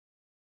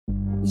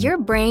Your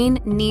brain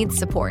needs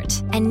support,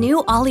 and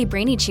new Ollie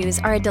Brainy Chews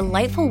are a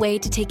delightful way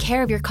to take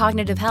care of your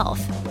cognitive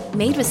health.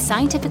 Made with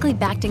scientifically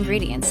backed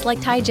ingredients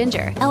like Thai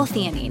ginger,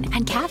 L-theanine,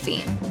 and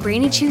caffeine,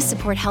 Brainy Chews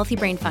support healthy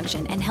brain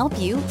function and help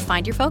you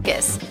find your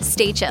focus,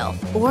 stay chill,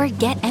 or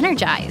get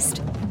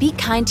energized. Be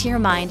kind to your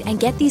mind and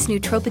get these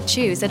nootropic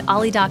chews at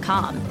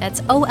ollie.com.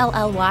 That's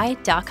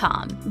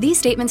OLLY.com. These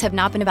statements have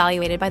not been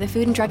evaluated by the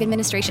Food and Drug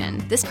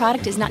Administration. This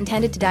product is not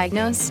intended to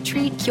diagnose,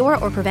 treat, cure,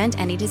 or prevent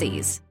any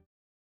disease.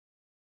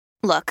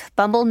 Look,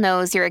 Bumble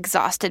knows you're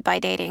exhausted by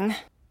dating.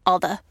 All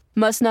the,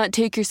 must not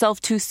take yourself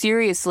too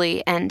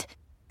seriously, and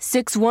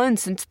 6'1"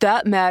 since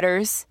that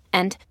matters,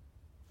 and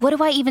what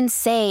do I even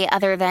say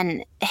other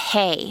than,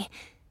 hey?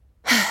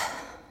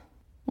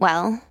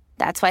 Well,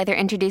 that's why they're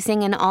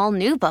introducing an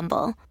all-new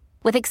Bumble,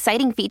 with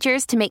exciting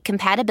features to make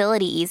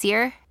compatibility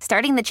easier,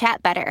 starting the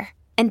chat better,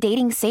 and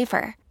dating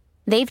safer.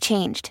 They've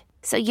changed,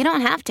 so you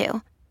don't have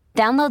to.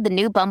 Download the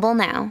new Bumble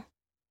now.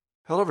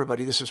 Hello,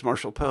 everybody. This is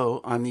Marshall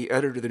Poe. I'm the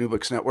editor of the New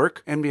Books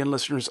Network. NBN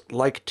listeners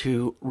like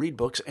to read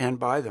books and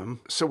buy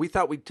them. So we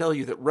thought we'd tell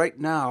you that right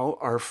now,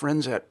 our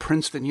friends at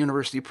Princeton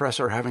University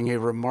Press are having a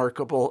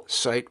remarkable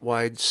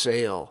site-wide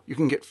sale. You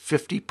can get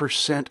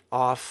 50%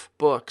 off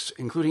books,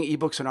 including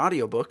ebooks and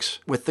audiobooks,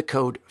 with the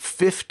code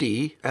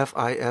 50,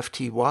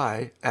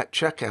 F-I-F-T-Y, at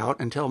checkout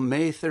until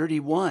May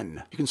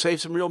 31. You can save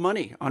some real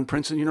money on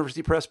Princeton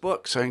University Press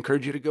books. I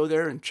encourage you to go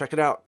there and check it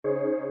out.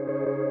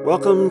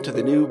 Welcome to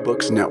the New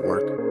Books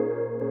Network.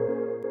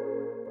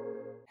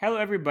 Hello,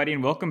 everybody,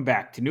 and welcome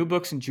back to New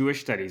Books in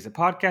Jewish Studies, a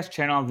podcast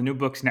channel of the New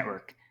Books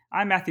Network.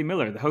 I'm Matthew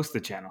Miller, the host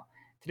of the channel.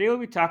 Today we'll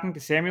be talking to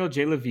Samuel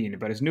J. Levine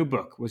about his new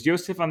book, Was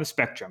Yosef on the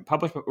Spectrum,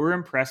 published by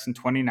Urim Press in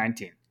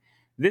 2019.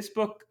 This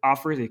book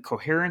offers a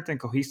coherent and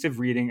cohesive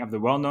reading of the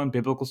well-known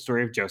biblical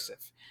story of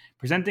Joseph,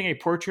 presenting a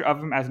portrait of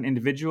him as an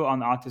individual on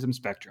the autism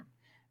spectrum.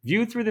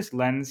 Viewed through this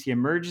lens, he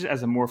emerges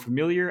as a more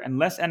familiar and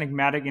less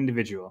enigmatic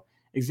individual,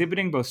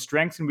 exhibiting both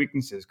strengths and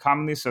weaknesses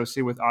commonly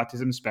associated with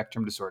autism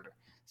spectrum disorder.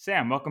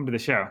 Sam, welcome to the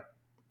show.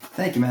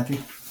 Thank you, Matthew.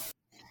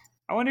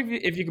 I wonder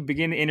if you could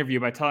begin the interview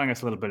by telling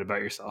us a little bit about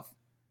yourself.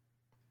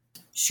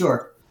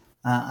 Sure.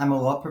 I'm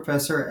a law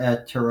professor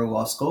at Touro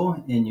Law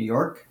School in New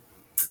York.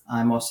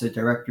 I'm also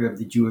director of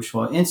the Jewish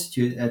Law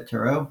Institute at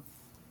Touro,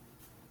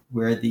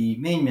 where the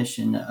main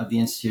mission of the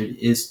Institute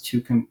is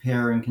to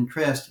compare and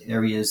contrast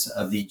areas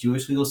of the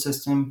Jewish legal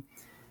system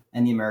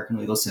and the American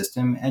legal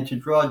system, and to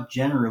draw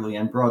generally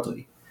and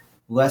broadly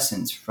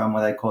lessons from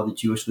what I call the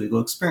Jewish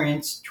legal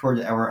experience toward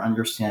our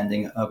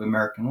understanding of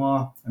American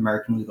law,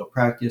 American legal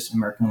practice,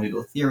 American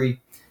legal theory,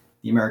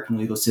 the American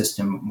legal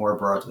system more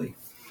broadly.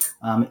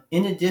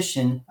 In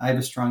addition, I have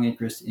a strong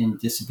interest in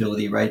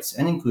disability rights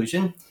and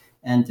inclusion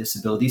and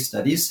disability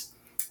studies.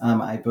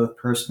 I have both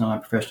personal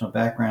and professional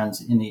backgrounds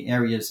in the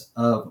areas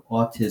of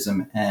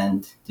autism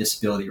and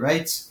disability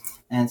rights,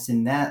 and it's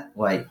in that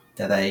light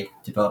that I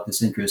developed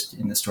this interest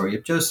in the story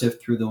of Joseph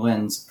through the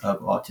lens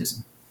of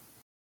autism.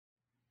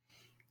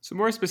 So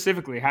more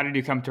specifically, how did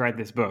you come to write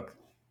this book?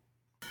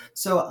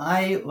 So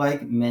I,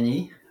 like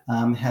many,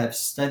 have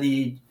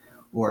studied,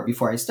 or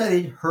before I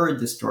studied, heard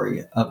the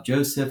story of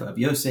Joseph, of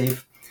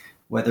Yosef,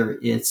 whether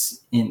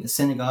it's in the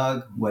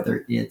synagogue,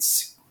 whether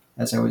it's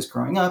as I was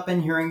growing up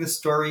and hearing the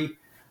story.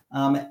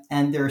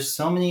 And there are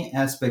so many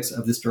aspects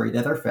of the story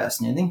that are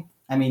fascinating.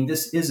 I mean,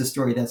 this is a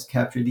story that's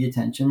captured the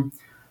attention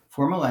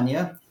for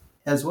millennia,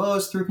 as well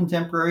as through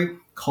contemporary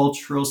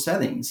cultural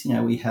settings. You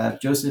know, we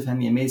have Joseph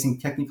and the Amazing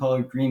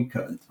Technicolor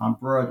Dreamcoat on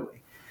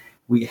Broadway.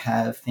 We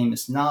have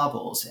famous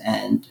novels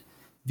and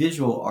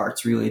visual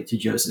arts related to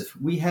Joseph.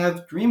 We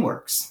have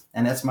DreamWorks,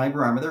 and that's my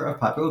barometer of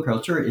popular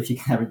culture. If you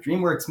can have a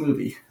DreamWorks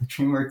movie, a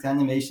DreamWorks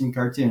animation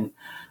cartoon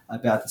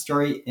about the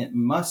story, it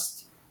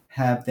must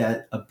have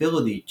that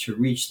ability to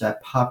reach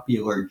that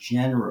popular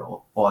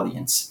general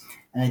audience.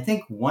 And I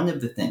think one of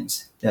the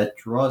things that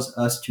draws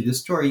us to the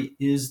story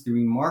is the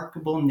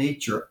remarkable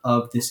nature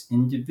of this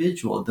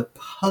individual, the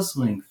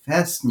puzzling,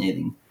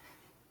 fascinating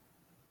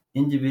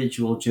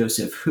individual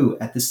Joseph, who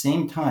at the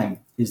same time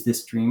is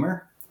this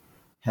dreamer,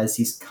 has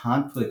these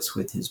conflicts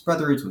with his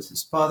brothers, with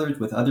his fathers,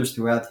 with others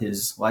throughout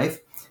his life,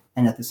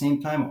 and at the same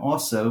time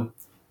also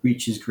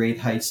reaches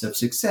great heights of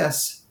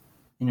success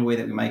in a way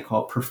that we might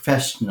call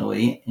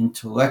professionally,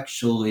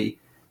 intellectually,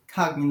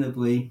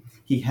 cognitively.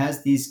 He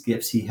has these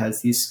gifts, he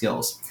has these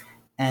skills.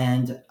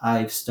 And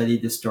I've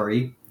studied this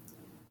story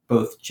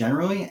both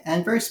generally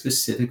and very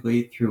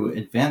specifically through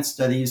advanced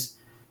studies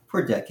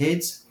for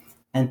decades.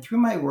 And through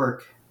my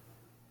work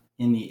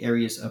in the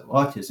areas of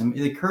autism,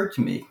 it occurred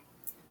to me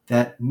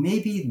that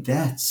maybe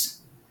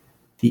that's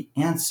the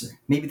answer.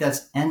 Maybe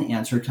that's an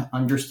answer to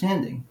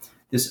understanding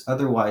this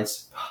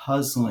otherwise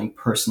puzzling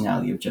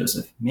personality of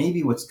Joseph.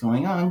 Maybe what's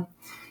going on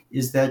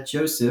is that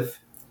Joseph,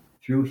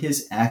 through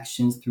his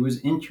actions, through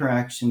his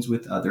interactions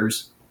with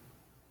others,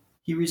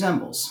 he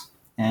resembles,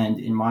 and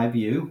in my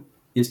view,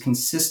 is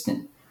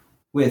consistent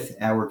with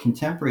our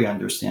contemporary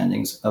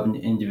understandings of an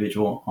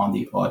individual on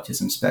the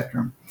autism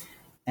spectrum.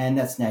 And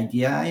that's an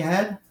idea I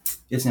had.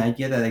 It's an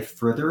idea that I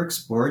further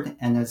explored,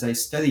 and as I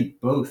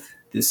studied both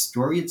this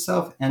story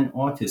itself and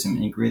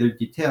autism in greater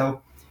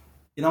detail,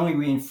 it only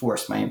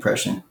reinforced my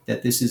impression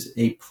that this is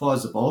a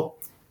plausible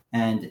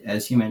and,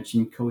 as you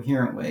mentioned,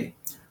 coherent way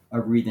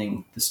of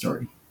reading the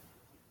story.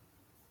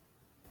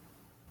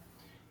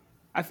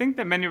 I think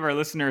that many of our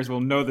listeners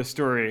will know the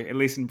story, at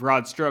least in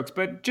broad strokes,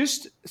 but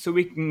just so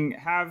we can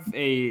have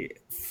a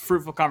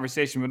fruitful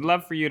conversation, we'd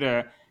love for you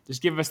to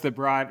just give us the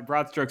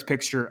broad strokes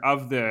picture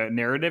of the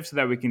narrative so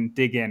that we can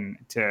dig in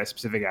to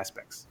specific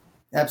aspects.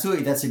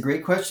 Absolutely. That's a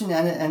great question,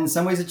 and in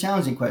some ways a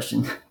challenging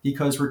question,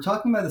 because we're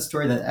talking about a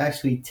story that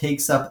actually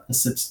takes up a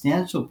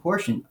substantial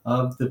portion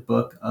of the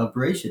book of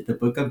Bereshit, the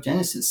book of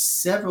Genesis.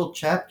 Several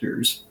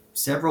chapters,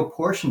 several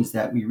portions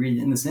that we read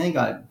in the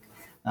synagogue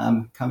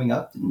coming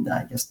up in,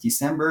 I guess,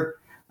 December,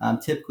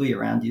 typically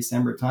around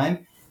December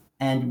time.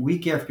 And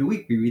week after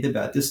week, we read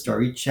about this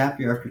story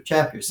chapter after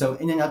chapter. So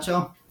in a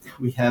nutshell,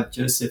 we have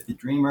Joseph the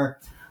dreamer,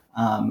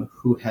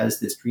 who has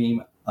this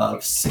dream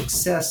of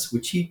success,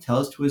 which he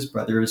tells to his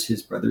brothers.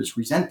 His brothers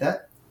resent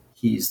that.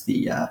 He's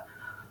the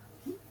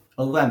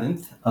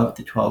 11th of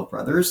the 12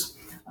 brothers,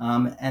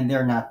 and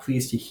they're not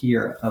pleased to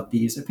hear of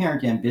these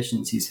apparent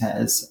ambitions he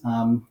has,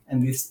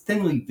 and these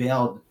thinly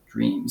veiled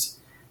dreams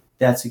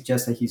that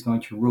suggest that he's going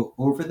to rule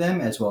over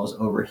them as well as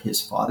over his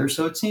father,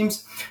 so it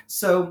seems.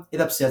 So it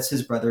upsets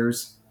his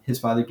brothers. His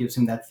father gives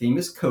him that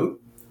famous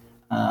coat.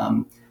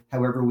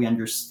 However, we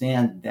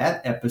understand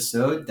that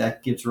episode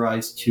that gives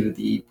rise to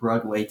the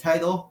Broadway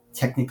title,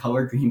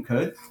 Technicolor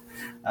Dreamcoat.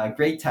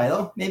 Great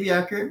title, maybe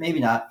accurate, maybe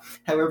not.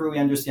 However, we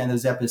understand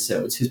those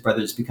episodes. His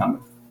brothers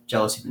become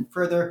jealous even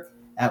further.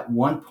 At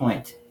one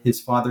point,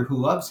 his father, who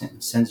loves him,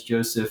 sends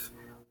Joseph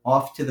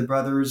off to the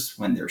brothers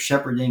when they're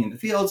shepherding in the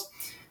fields.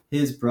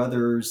 His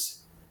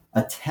brothers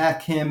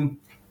attack him.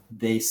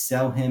 They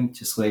sell him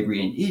to slavery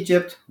in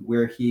Egypt,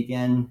 where he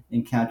again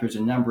encounters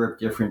a number of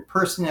different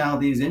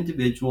personalities,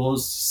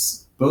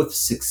 individuals, both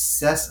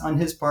success on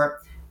his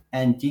part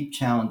and deep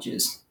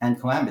challenges and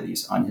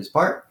calamities on his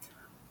part.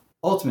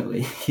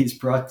 Ultimately, he's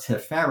brought to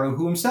Pharaoh,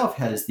 who himself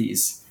has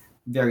these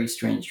very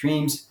strange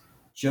dreams.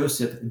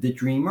 Joseph, the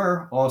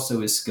dreamer,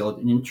 also is skilled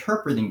in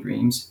interpreting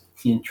dreams.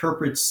 He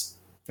interprets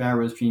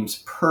Pharaoh's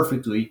dreams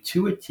perfectly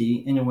to a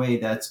T in a way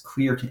that's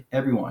clear to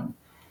everyone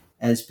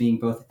as being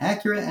both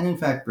accurate and in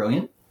fact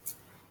brilliant.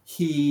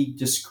 He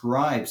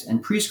describes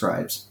and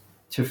prescribes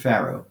to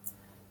Pharaoh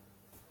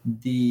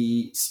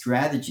the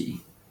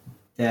strategy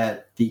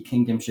that the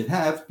kingdom should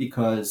have,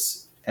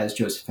 because, as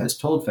Joseph has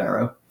told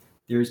Pharaoh,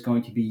 there's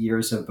going to be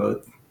years of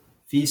both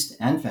feast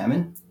and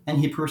famine, and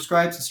he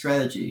prescribes a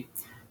strategy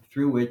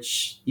through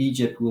which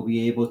Egypt will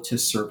be able to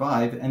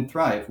survive and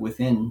thrive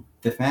within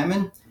the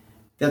famine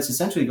that's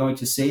essentially going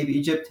to save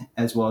Egypt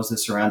as well as the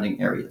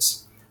surrounding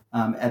areas.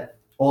 At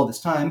all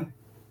this time,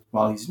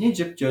 while he's in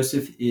Egypt,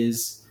 Joseph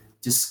is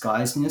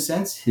disguised in a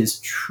sense. His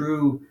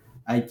true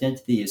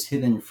identity is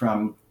hidden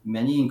from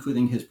many,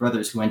 including his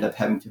brothers who end up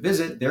having to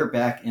visit. They're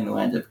back in the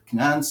land of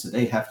Canaan, so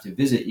they have to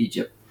visit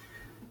Egypt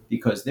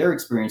because they're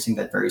experiencing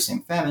that very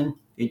same famine.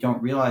 They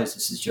don't realize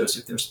this is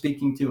Joseph they're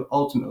speaking to.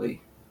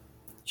 Ultimately,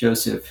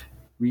 Joseph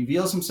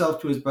reveals himself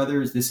to his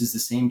brothers. This is the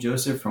same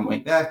Joseph from way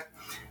back,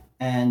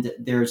 and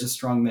there's a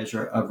strong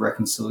measure of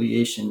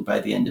reconciliation by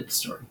the end of the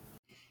story.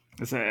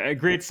 That's a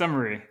great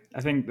summary.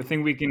 I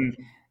think we can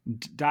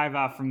dive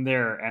off from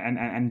there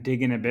and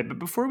dig in a bit. But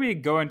before we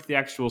go into the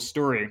actual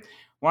story, I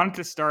wanted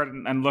to start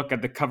and look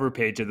at the cover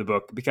page of the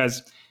book,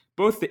 because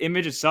both the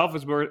image itself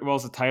as well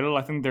as the title,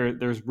 I think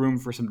there's room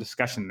for some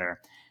discussion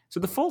there. So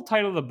the full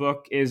title of the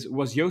book is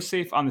Was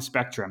Yosef on the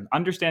Spectrum?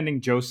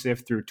 Understanding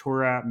Joseph Through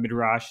Torah,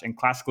 Midrash, and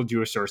Classical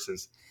Jewish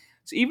Sources.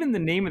 So even the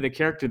name of the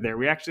character there,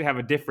 we actually have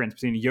a difference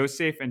between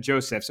Yosef and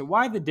Joseph. So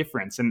why the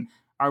difference? And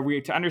are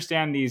we to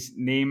understand these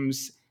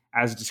names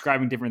as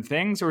describing different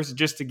things, or is it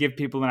just to give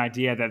people an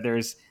idea that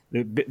there's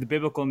the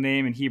biblical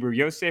name in Hebrew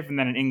Yosef, and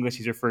then in English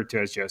he's referred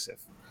to as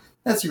Joseph?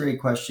 That's a great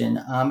question,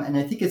 and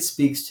I think it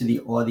speaks to the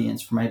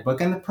audience for my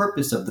book and the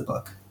purpose of the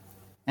book.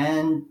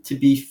 And to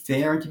be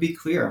fair and to be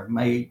clear,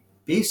 my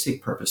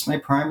basic purpose, my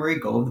primary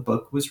goal of the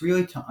book was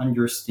really to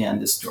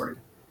understand this story.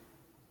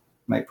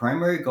 My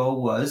primary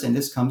goal was, and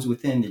this comes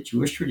within the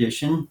Jewish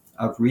tradition,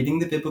 of reading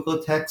the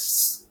biblical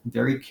texts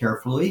very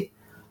carefully,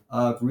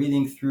 of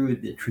reading through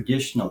the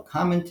traditional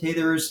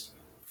commentators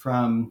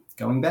from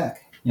going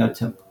back,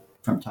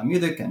 from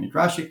Talmudic and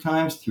Midrashic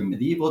times, through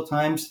medieval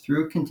times,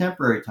 through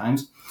contemporary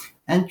times,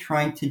 and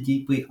trying to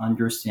deeply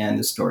understand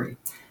the story.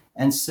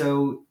 And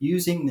so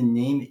using the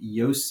name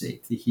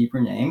Yosef, the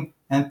Hebrew name,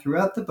 and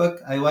throughout the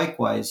book, I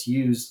likewise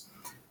use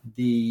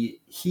the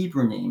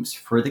Hebrew names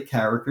for the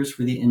characters,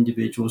 for the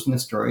individuals in the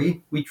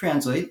story. We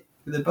translate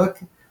for the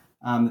book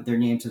their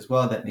names as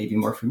well that may be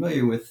more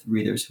familiar with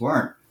readers who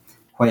aren't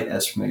quite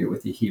as familiar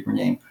with the Hebrew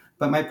name.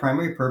 But my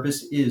primary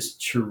purpose is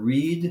to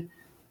read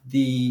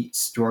the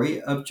story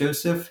of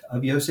Joseph,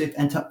 of Yosef,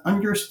 and to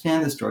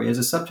understand the story, as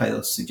the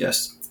subtitle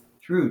suggests,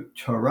 through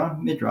Torah,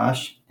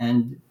 Midrash,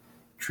 and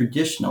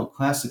traditional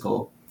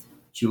classical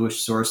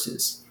Jewish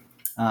sources.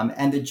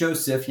 And the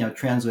Joseph,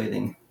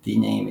 translating the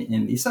name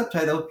in the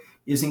subtitle,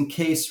 is in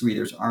case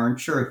readers aren't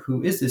sure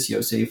who is this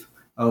Yosef,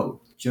 oh,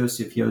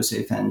 Joseph,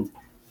 Yosef, and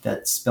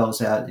that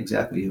spells out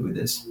exactly who it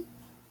is.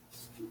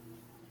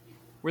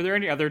 Were there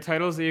any other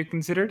titles that you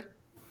considered?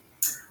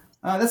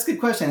 That's a good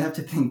question. I have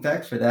to think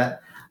back for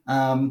that.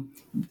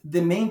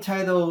 The main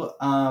title,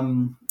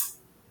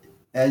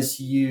 as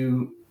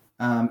you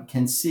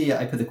can see,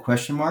 I put a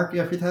question mark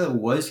after the title,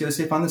 was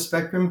Yosef on the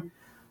Spectrum.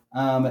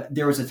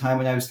 There was a time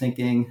when I was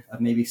thinking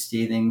of maybe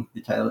stating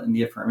the title in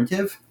the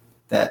affirmative,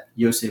 that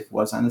Yosef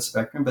was on the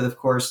spectrum, but of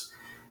course,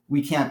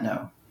 we can't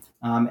know.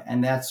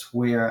 And that's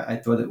where I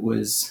thought it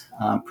was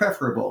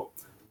preferable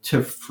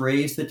to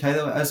phrase the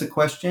title as a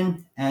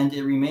question, and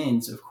it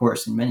remains, of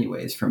course, in many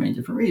ways, for many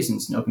different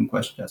reasons, an open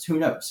question to us. Who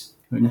knows?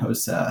 Who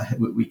knows?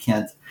 We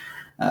can't.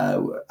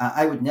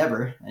 I would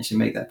never, I should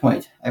make that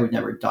point, I would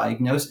never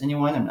diagnose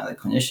anyone. I'm not a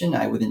clinician.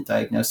 I wouldn't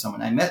diagnose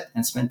someone I met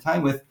and spent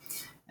time with,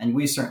 and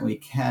we certainly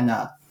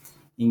cannot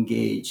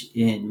engage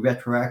in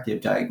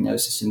retroactive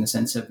diagnosis in the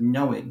sense of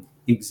knowing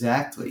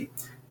exactly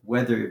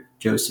whether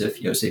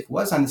Joseph, Yosef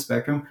was on the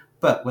spectrum.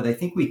 But what I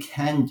think we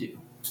can do,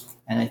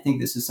 and I think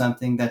this is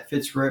something that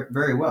fits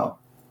very well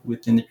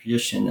within the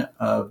tradition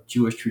of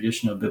Jewish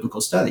traditional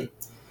biblical study,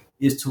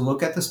 is to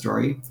look at the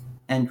story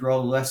and draw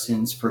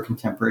lessons for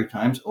contemporary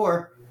times,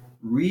 or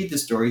read the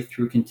story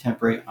through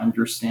contemporary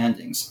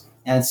understandings.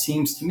 And it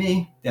seems to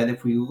me that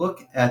if we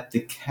look at the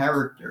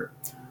character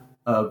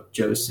of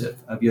Joseph,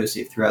 of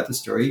Yosef throughout the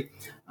story,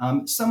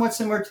 somewhat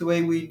similar to the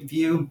way we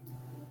view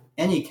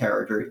any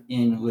character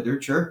in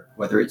literature,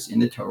 whether it's in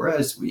the Torah,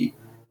 as we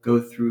go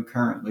through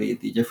currently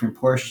the different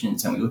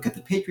portions, and we look at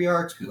the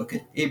patriarchs, we look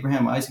at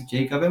Abraham, Isaac,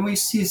 Jacob, and we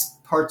see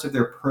parts of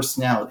their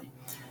personality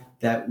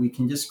that we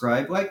can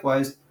describe.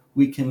 Likewise,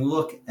 we can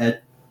look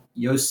at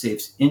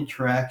Yosef's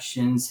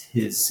interactions,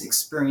 his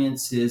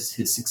experiences,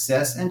 his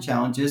success and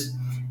challenges,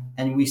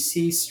 and we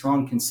see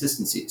strong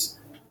consistencies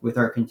with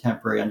our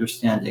contemporary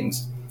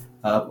understandings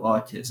of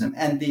autism.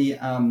 And the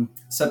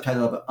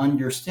subtitle of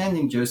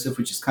Understanding Joseph,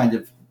 which is kind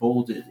of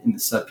bolded in the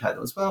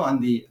subtitle as well on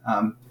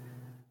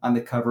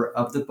the cover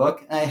of the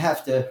book. And I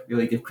have to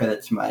really give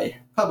credit to my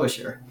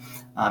publisher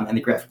and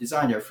the graphic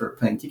designer for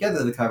putting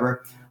together the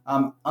cover.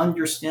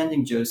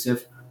 Understanding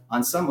Joseph,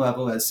 on some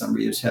level, as some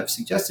readers have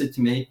suggested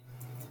to me,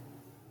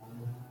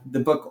 the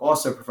book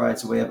also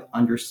provides a way of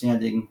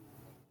understanding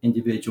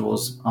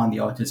individuals on the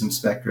autism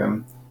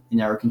spectrum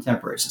in our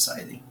contemporary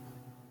society.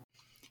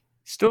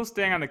 Still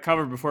staying on the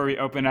cover before we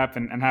open up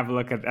and have a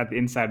look at the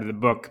inside of the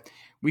book,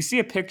 we see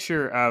a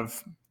picture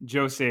of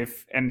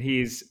Joseph, and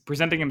he's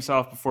presenting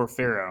himself before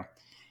Pharaoh.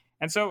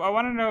 And so I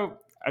want to know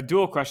a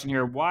dual question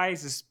here. Why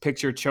is this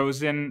picture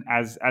chosen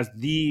as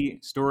the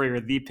story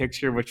or the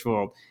picture which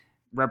will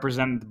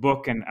represent the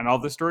book and all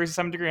the stories to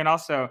some degree? And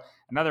also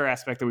another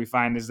aspect that we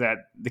find is that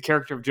the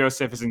character of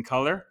Joseph is in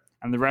color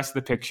and the rest of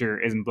the picture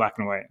is in black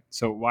and white.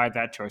 So why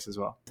that choice as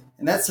well?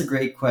 And that's a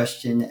great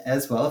question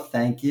as well.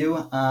 Thank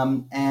you.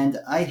 And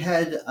I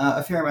had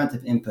a fair amount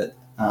of input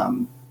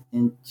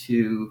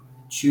into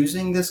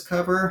choosing this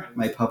cover.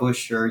 My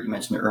publisher, you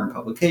mentioned Urban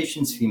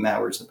Publications, Fee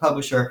Maurer is the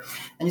publisher,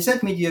 and he said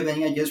to me, do you have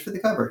any ideas for the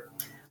cover?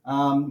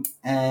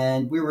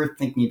 And we were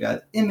thinking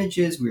about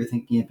images, we were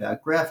thinking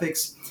about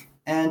graphics,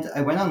 and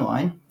I went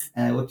online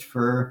and I looked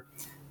for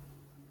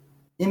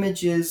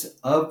images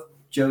of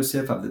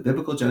Joseph, of the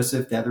biblical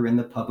Joseph, that are in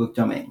the public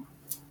domain.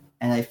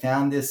 And I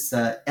found this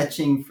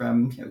etching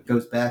from,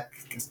 goes back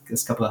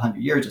a couple of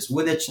hundred years, just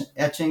wood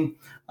etching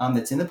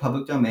that's in the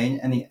public domain.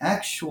 And the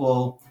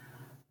actual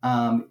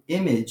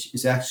image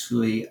is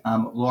actually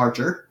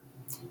larger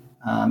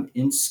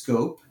in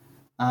scope,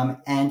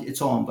 and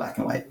it's all in black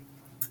and white.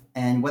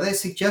 And what I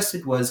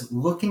suggested was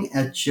looking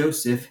at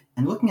Joseph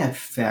and looking at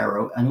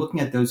Pharaoh and looking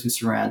at those who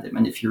surround him.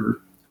 And if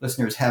your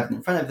listeners have it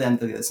in front of them,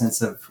 they'll get a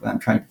sense of what I'm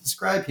trying to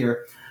describe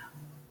here.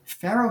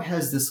 Pharaoh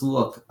has this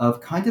look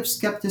of kind of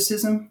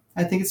skepticism,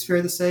 I think it's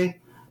fair to say,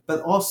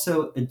 but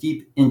also a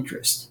deep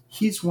interest.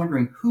 He's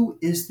wondering, who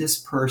is this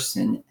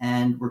person?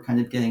 And we're kind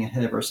of getting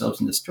ahead of ourselves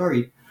in the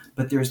story,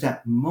 but there's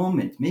that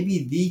moment,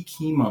 maybe the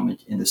key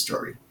moment in the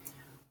story,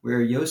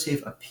 where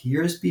Yosef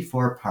appears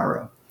before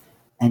Pharaoh,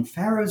 and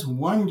Pharaoh's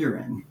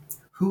wondering,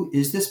 who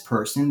is this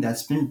person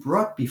that's been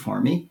brought before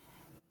me?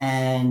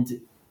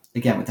 And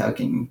again, without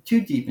getting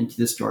too deep into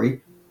the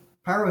story,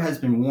 Pharaoh has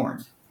been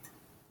warned,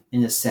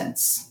 in a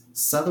sense,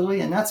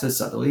 subtly and not so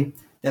subtly,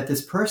 that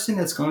this person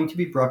that's going to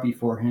be brought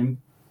before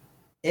him,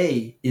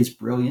 A, is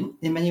brilliant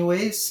in many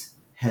ways,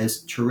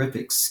 has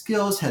terrific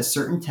skills, has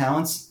certain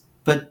talents,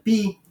 but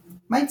B,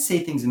 might say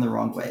things in the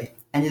wrong way,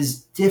 and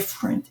is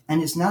different,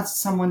 and is not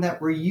someone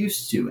that we're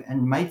used to,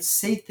 and might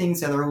say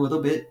things that are a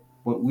little bit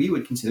what we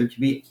would consider to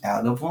be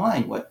out of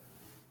line, what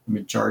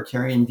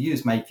majoritarian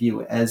views might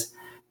view as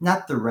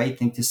not the right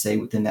thing to say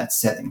within that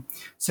setting.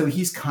 So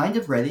he's kind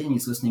of ready, and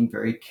he's listening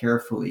very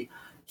carefully.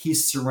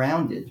 He's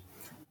surrounded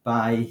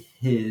by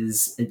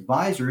his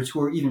advisors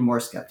who are even more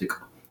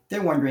skeptical.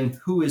 They're wondering,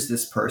 who is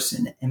this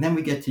person? And then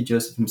we get to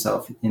Joseph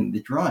himself in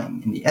the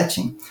drawing, in the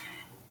etching.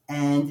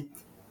 And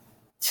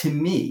to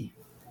me,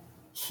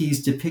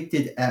 he's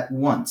depicted at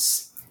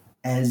once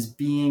as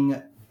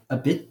being a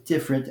bit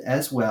different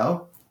as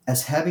well,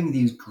 as having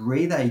these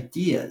great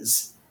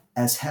ideas,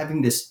 as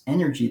having this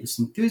energy, this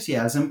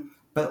enthusiasm,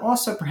 but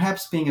also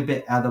perhaps being a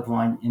bit out of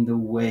line in the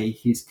way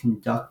he's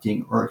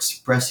conducting or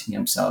expressing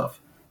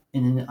himself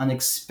in an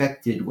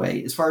unexpected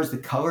way. As far as the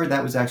color,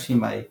 that was actually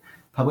my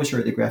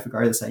publisher, the graphic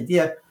artist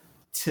idea,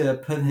 to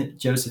put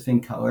Joseph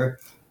in color,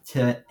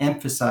 to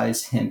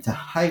emphasize him, to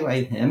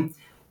highlight him,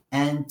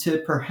 and to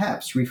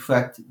perhaps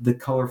reflect the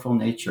colorful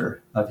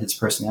nature of his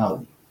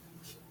personality.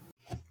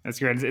 That's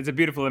great. It's a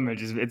beautiful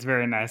image. It's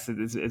very nice.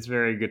 It's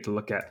very good to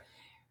look at.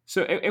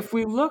 So if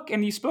we look,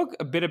 and you spoke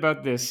a bit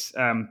about this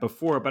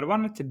before, but I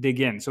wanted to dig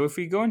in. So if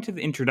we go into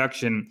the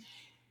introduction,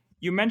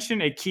 you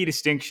mentioned a key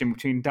distinction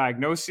between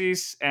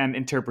diagnosis and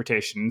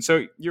interpretation.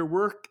 So your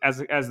work, as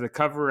the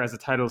cover, as the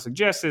title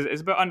suggests,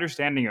 is about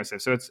understanding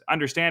Yosef. So it's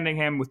understanding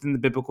him within the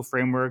biblical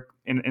framework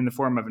in the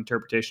form of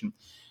interpretation.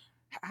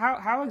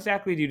 How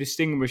exactly do you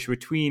distinguish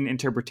between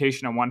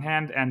interpretation on one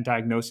hand and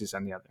diagnosis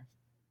on the other?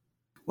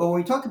 Well,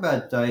 when we talk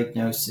about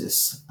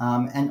diagnosis,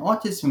 and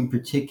autism in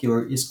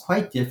particular is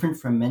quite different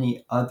from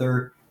many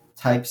other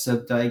types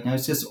of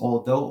diagnosis,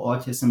 although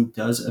autism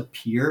does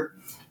appear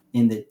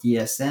in the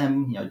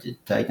DSM, the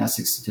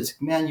Diagnostic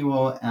Statistic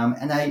Manual,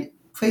 and I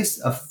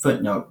placed a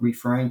footnote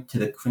referring to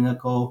the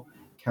clinical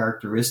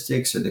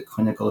characteristics or the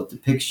clinical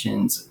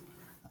depictions,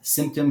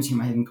 symptoms, you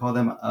might even call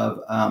them,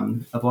 of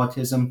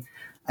autism.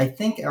 I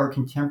think our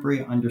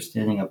contemporary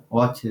understanding of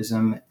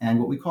autism and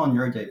what we call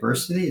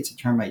neurodiversity, it's a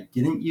term I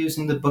didn't use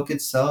in the book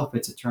itself.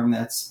 It's a term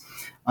that's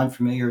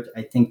unfamiliar,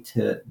 I think,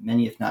 to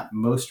many, if not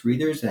most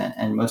readers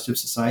and most of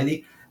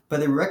society,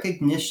 but a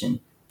recognition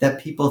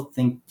that people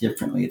think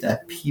differently,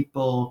 that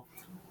people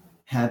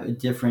have a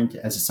different,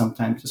 as it's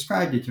sometimes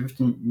described, a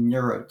different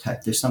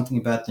neurotype. There's something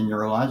about the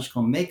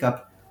neurological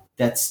makeup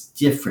that's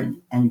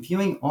different. And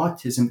viewing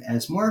autism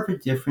as more of a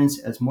difference,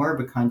 as more of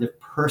a kind of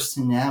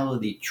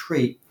personality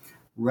trait,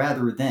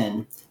 rather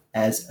than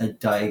as a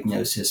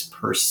diagnosis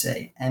per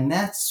se. And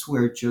that's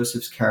where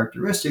Joseph's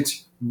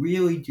characteristics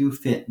really do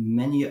fit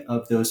many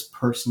of those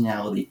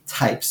personality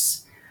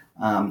types.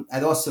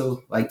 I'd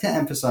also like to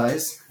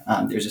emphasize,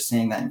 there's a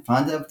saying that I'm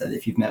fond of, that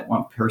if you've met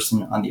one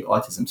person on the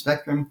autism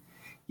spectrum,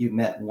 you've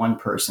met one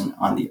person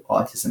on the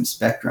autism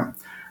spectrum.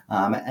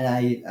 And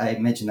I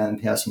mentioned that in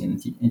passing in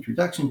the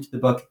introduction to the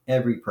book.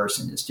 Every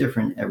person is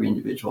different. Every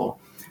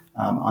individual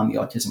on the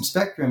autism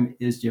spectrum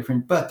is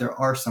different, but there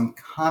are some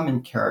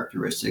common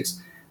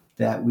characteristics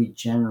that we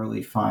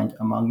generally find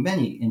among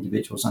many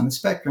individuals on the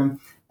spectrum.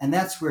 And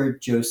that's where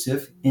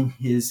Joseph, in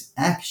his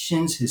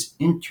actions, his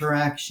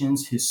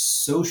interactions, his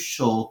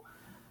social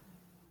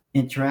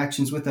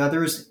interactions with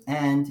others,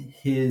 and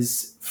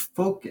his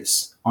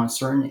focus on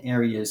certain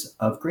areas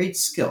of great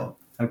skill,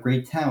 of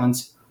great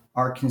talents,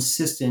 are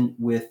consistent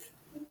with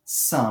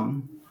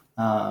some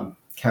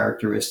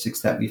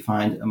characteristics that we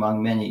find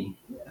among many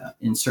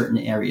in certain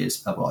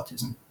areas of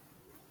autism.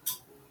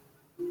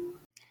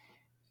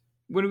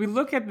 When we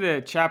look at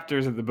the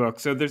chapters of the book,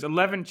 so there's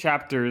 11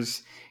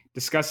 chapters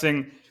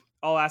discussing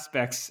all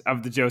aspects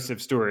of the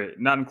Joseph story,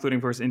 not including,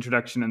 of course,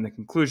 introduction and the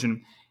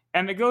conclusion.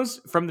 And it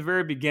goes from the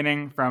very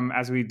beginning, from,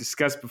 as we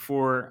discussed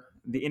before,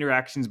 the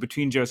interactions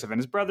between Joseph and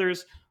his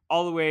brothers,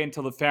 all the way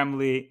until the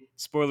family,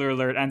 spoiler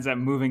alert, ends up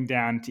moving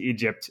down to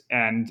Egypt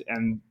and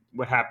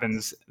what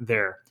happens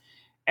there.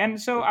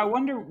 And so I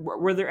wonder,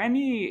 were there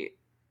any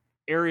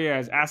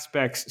areas,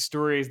 aspects,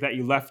 stories that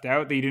you left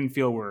out that you didn't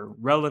feel were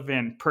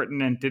relevant,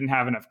 pertinent, didn't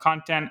have enough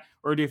content?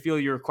 Or do you feel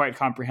you're quite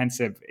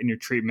comprehensive in your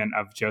treatment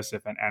of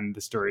Joseph and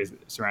the stories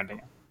surrounding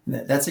him?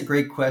 That's a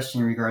great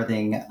question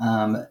regarding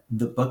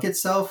the book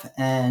itself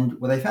and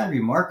what I found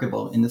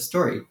remarkable in the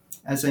story.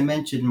 As I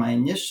mentioned, my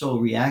initial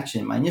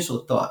reaction, my initial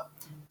thought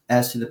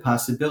as to the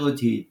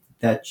possibility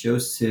that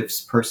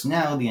Joseph's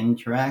personality and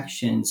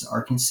interactions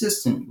are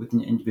consistent with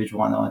an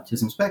individual on the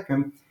autism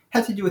spectrum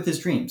had to do with his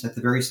dreams at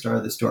the very start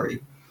of the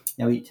story.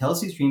 Now, he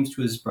tells these dreams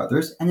to his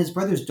brothers, and his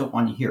brothers don't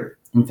want to hear it.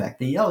 In fact,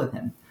 they yell at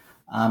him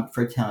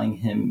for telling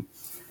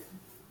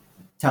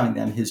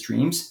them his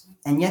dreams,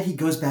 and yet he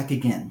goes back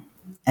again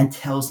and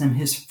tells them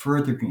his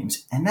further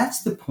dreams. And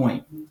that's the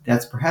point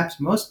that's perhaps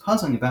most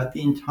puzzling about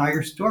the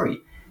entire story.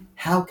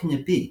 How can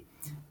it be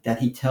that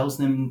he tells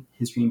them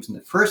his dreams in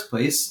the first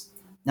place,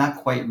 not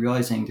quite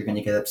realizing they're going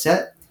to get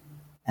upset,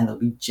 and they'll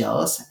be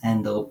jealous,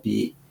 and they'll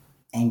be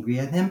angry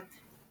at him,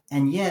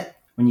 and yet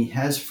when he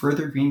has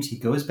further dreams, he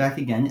goes back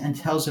again and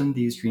tells them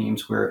these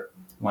dreams where,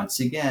 once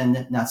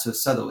again, not so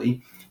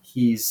subtly,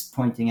 he's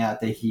pointing out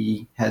that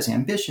he has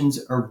ambitions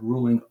of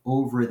ruling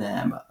over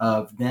them,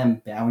 of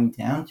them bowing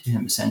down to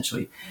him,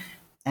 essentially.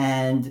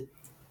 And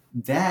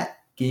that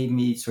gave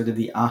me sort of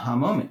the aha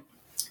moment,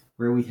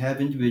 where we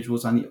have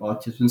individuals on the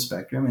autism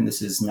spectrum, and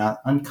this is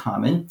not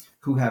uncommon,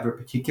 who have a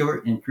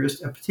particular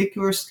interest, a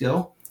particular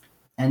skill,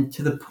 and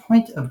to the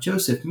point of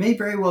Joseph may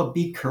very well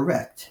be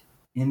correct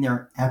in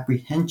their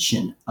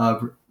apprehension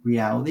of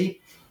reality,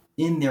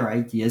 in their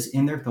ideas,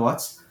 in their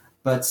thoughts,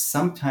 but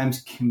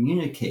sometimes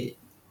communicate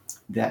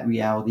that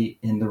reality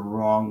in the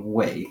wrong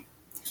way.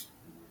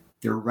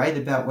 They're right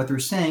about what they're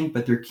saying,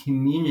 but they're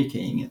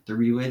communicating it, they're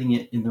relating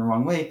it in the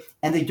wrong way,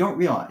 and they don't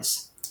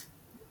realize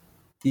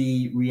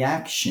the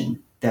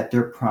reaction that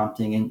they're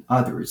prompting in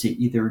others. They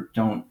either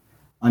don't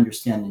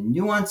understand the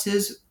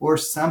nuances or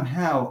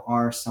somehow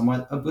are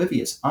somewhat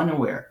oblivious,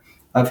 unaware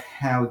of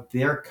how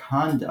their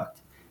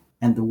conduct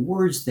and the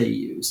words they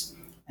use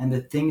and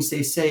the things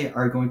they say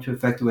are going to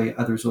affect the way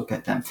others look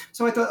at them.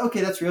 So I thought,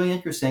 okay, that's really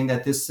interesting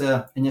that this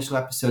initial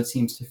episode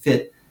seems to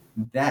fit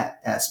that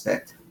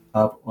aspect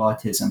of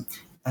autism.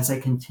 As I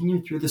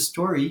continued through the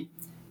story,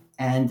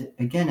 and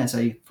again, as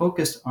I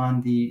focused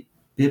on the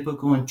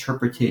biblical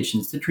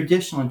interpretations, the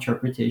traditional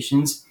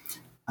interpretations,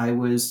 I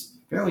was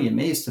fairly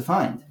amazed to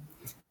find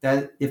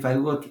that if I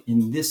look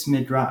in this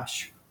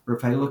midrash, or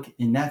if I look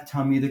in that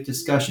Talmudic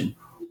discussion,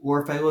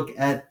 or if I look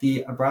at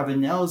the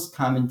Abravanel's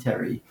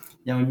commentary,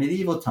 in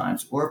medieval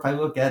times, or if I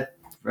look at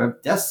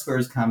Reb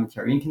Dessler's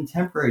commentary in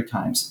contemporary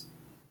times,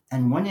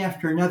 and one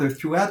after another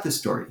throughout the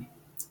story,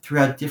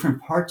 throughout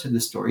different parts of the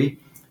story,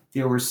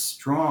 there were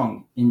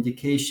strong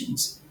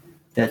indications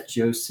that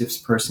Joseph's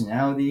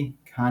personality,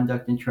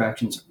 conduct,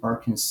 interactions are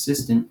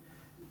consistent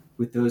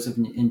with those of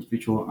an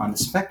individual on the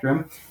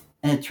spectrum.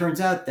 And it turns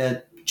out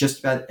that just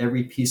about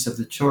every piece of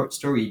the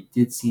story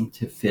did seem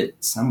to fit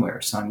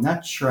somewhere. So I'm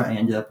not sure I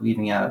ended up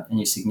leaving out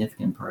any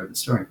significant part of the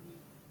story.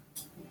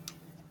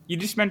 You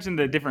just mentioned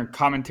the different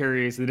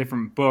commentaries, the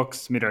different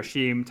books,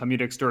 midrashim,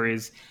 Talmudic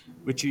stories,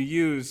 which you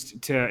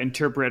used to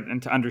interpret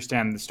and to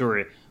understand the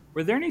story.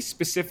 Were there any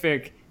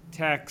specific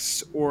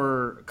texts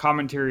or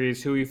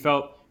commentaries who you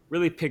felt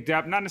really picked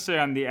up, not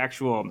necessarily on the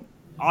actual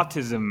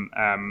autism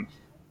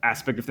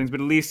aspect of things,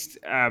 but at least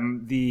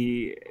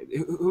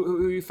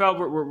who you felt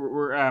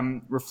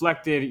were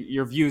reflected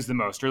your views the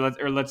most,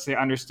 or let's say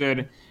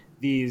understood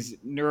these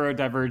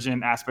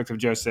neurodivergent aspects of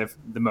Joseph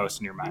the most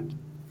in your mind?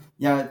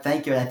 Yeah,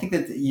 thank you. And I think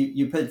that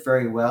you put it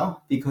very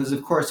well, because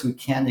of course we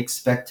can't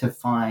expect to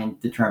find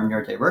the term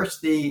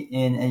neurodiversity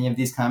in any of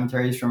these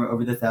commentaries from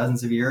over the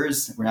thousands of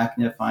years. We're not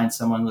going to find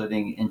someone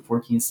living in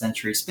 14th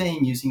century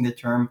Spain using the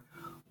term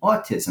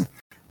autism.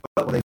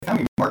 But what I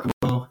found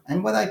remarkable,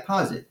 and what I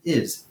posit,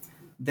 is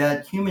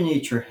that human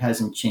nature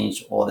hasn't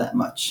changed all that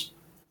much.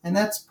 And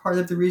that's part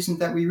of the reason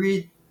that we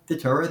read the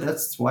Torah.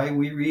 That's why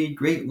we read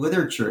great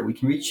literature. We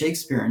can read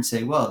Shakespeare and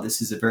say, well,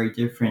 this is a very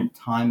different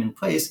time and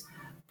place,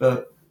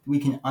 but we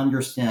can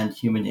understand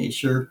human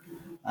nature.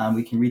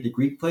 We can read the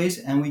Greek plays,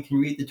 and we can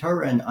read the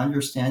Torah and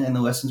understand, and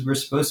the lessons we're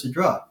supposed to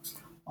draw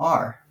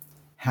are,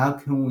 how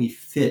can we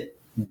fit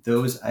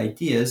those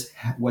ideas?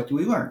 What do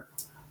we learn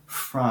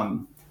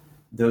from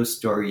those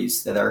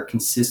stories that are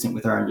consistent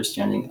with our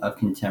understanding of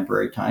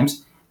contemporary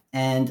times?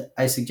 And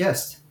I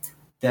suggest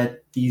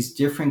that these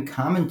different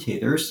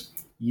commentators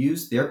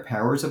use their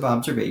powers of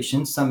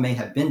observation. Some may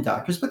have been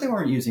doctors, but they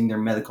weren't using their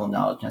medical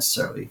knowledge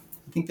necessarily.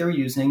 I think they were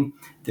using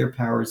their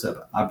powers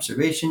of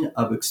observation,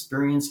 of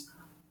experience,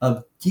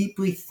 of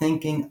deeply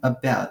thinking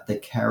about the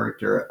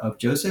character of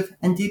Joseph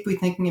and deeply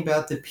thinking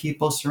about the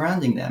people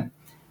surrounding them.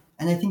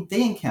 And I think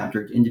they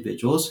encountered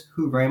individuals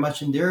who very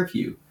much in their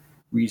view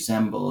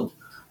resembled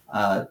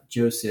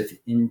Joseph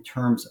in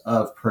terms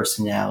of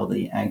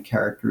personality and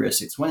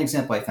characteristics. One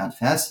example I found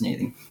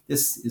fascinating,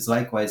 this is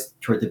likewise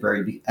at the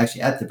very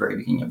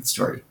beginning of the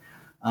story.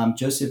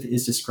 Joseph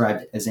is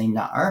described as a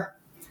na'ar,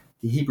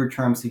 the Hebrew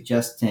term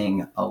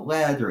suggesting a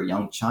lad or a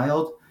young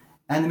child.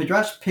 And the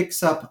Midrash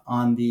picks up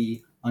on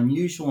the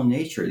unusual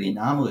nature, the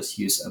anomalous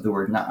use of the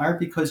word na'ar,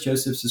 because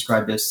Joseph's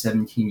described as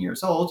 17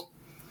 years old.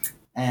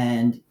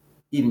 And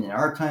even in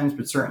our times,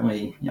 but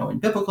certainly in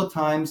biblical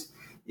times,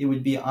 it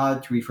would be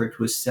odd to refer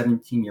to a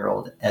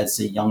 17-year-old as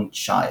a young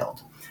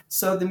child.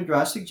 So the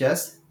Midrash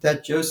suggests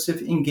that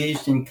Joseph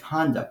engaged in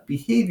conduct,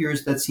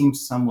 behaviors that seem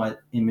somewhat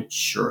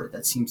immature,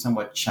 that seem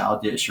somewhat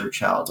childish or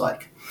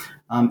childlike.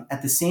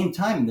 At the same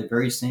time, in the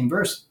very same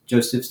verse,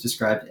 Joseph's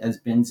described as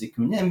Ben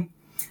Zikunim,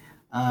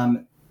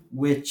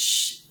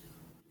 which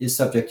is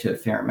subject to a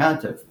fair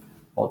amount of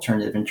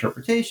alternative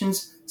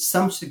interpretations.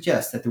 Some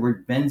suggest that the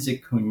word Ben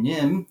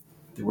Zikunim,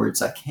 the word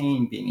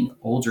Zakein being an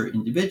older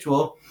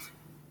individual,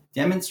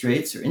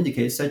 demonstrates or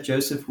indicates that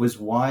Joseph was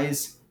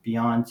wise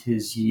beyond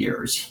his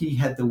years. He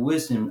had the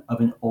wisdom of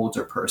an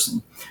older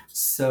person.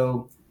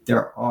 So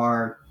there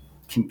are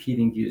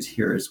competing views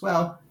here as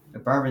well.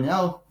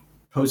 Abravanel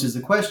poses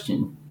the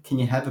question, can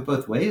you have it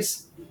both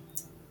ways?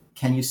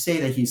 Can you say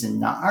that he's a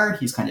na'ar,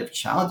 he's kind of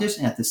childish,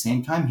 and at the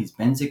same time he's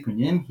ben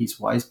zikunim, he's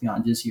wise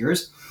beyond his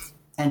years?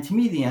 And to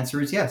me the answer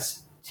is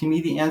yes. To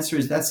me the answer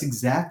is that's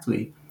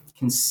exactly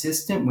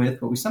consistent with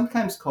what we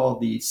sometimes call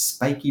the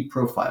spiky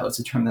profile. It's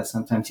a term that's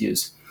sometimes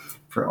used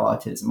for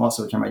autism,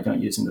 also a term I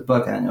don't use in the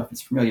book. I don't know if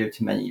it's familiar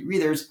to many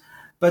readers,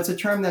 but it's a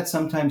term that's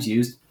sometimes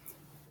used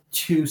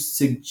to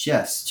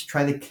suggest, to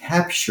try to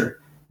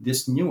capture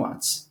this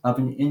nuance of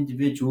an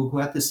individual who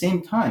at the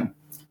same time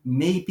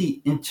may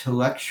be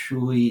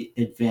intellectually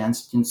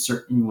advanced in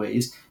certain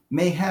ways,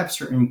 may have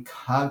certain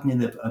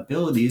cognitive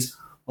abilities,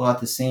 while at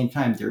the same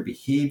time their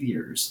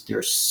behaviors,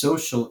 their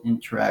social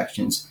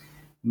interactions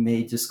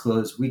may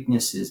disclose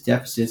weaknesses,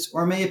 deficits,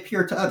 or may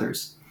appear to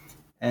others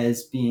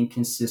as being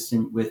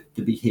consistent with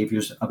the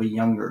behaviors of a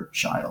younger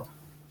child.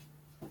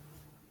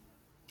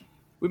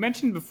 We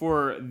mentioned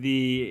before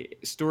the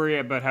story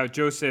about how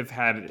Joseph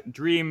had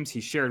dreams.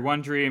 He shared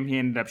one dream. He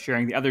ended up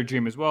sharing the other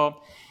dream as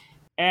well.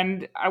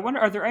 And I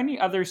wonder, are there any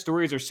other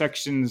stories or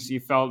sections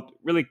you felt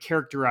really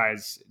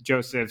characterize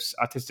Joseph's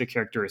autistic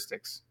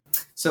characteristics?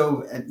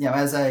 So,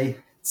 as I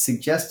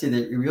suggested,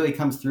 it really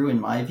comes through, in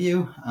my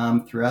view,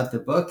 throughout the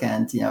book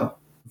and,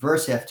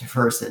 verse after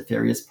verse at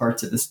various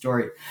parts of the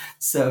story.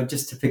 So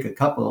just to pick a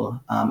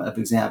couple of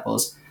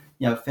examples,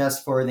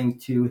 fast forwarding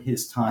to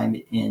his time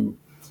in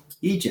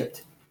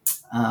Egypt.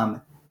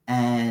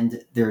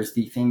 And there's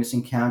the famous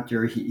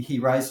encounter. He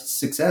rises to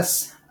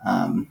success.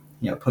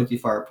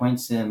 Potiphar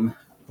appoints him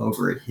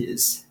over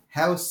his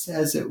house,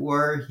 as it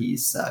were.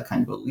 He's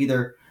kind of a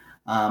leader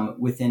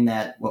within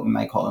that, what we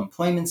might call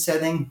employment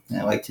setting. And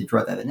I like to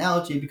draw that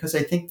analogy because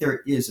I think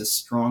there is a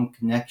strong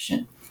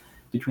connection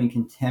between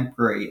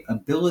contemporary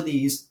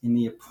abilities in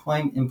the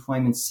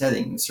employment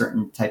setting,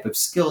 certain type of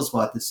skills,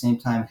 while at the same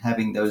time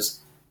having those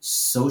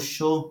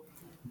social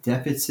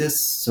deficits,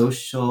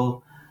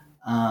 social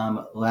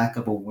lack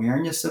of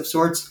awareness of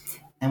sorts.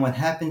 And what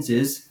happens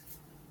is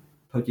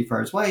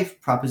Potiphar's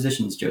wife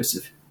propositions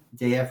Joseph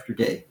day after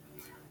day.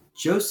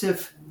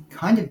 Joseph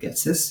kind of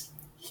gets this.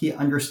 He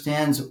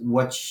understands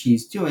what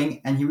she's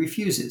doing and he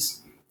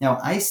refuses. Now,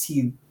 I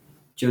see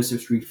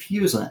Joseph's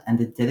refusal and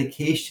the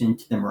dedication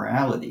to the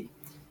morality,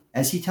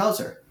 as he tells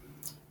her,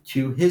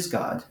 to his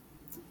God,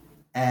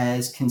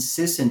 as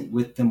consistent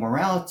with the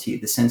morality,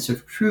 the sense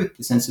of truth,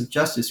 the sense of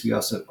justice we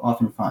also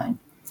often find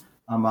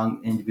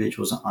among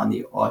individuals on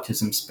the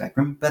autism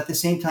spectrum. But at the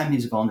same time,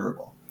 he's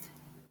vulnerable.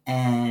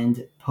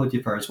 And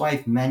Potiphar's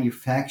wife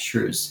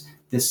manufactures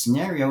this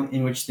scenario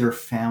in which they're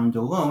found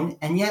alone,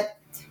 and yet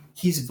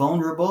he's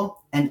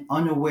vulnerable and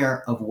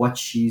unaware of what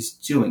she's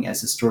doing. As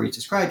the story is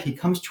described, he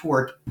comes to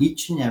work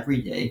each and every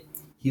day.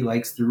 He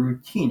likes the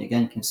routine,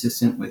 again,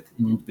 consistent with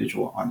an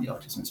individual on the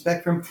autism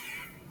spectrum.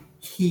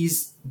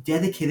 He's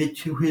dedicated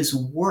to his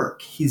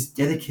work. He's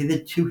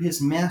dedicated to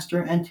his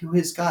master and to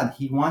his God.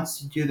 He wants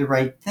to do the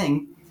right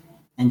thing,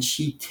 and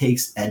she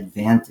takes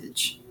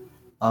advantage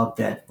of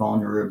that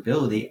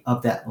vulnerability,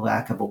 of that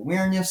lack of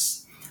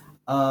awareness,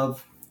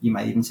 of, you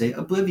might even say,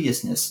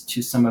 obliviousness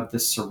to some of the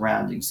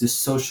surroundings, the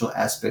social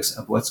aspects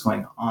of what's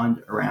going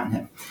on around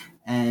him.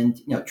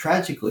 And,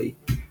 tragically,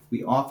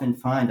 we often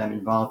find, I'm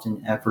involved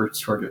in efforts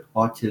toward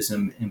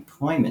autism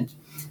employment,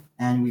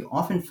 and we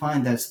often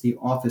find that's the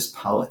office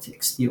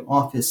politics, the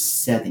office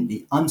setting,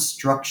 the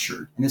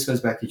unstructured, and this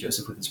goes back to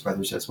Joseph with his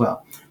brothers as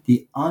well,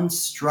 the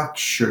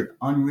unstructured,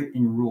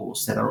 unwritten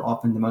rules that are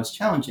often the most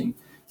challenging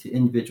to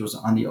individuals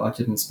on the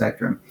autism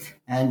spectrum.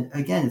 And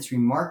again, it's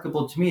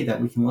remarkable to me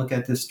that we can look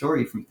at this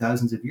story from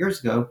thousands of years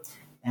ago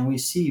and we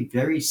see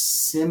very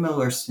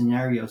similar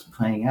scenarios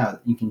playing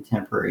out in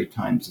contemporary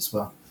times as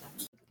well.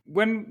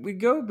 When we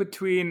go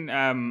between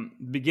the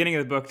beginning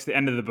of the book to the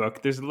end of the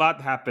book, there's a lot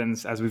that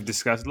happens, as we've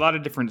discussed, a lot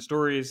of different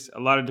stories, a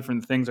lot of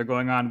different things are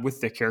going on with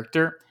the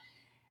character.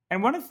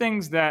 And one of the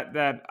things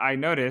that I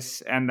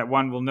notice, and that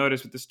one will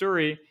notice with the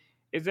story,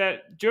 is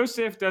that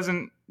Joseph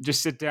doesn't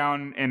just sit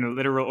down in a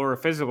literal or a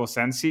physical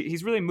sense.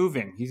 He's really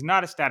moving. He's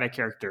not a static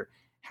character.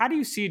 How do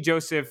you see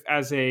Joseph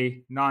as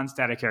a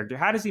non-static character?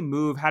 How does he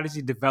move? How does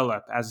he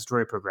develop as the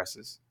story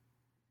progresses?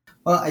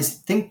 Well, I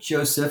think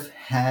Joseph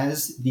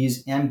has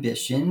these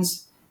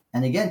ambitions.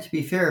 And again, to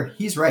be fair,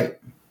 he's right.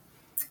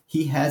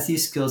 He has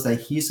these skills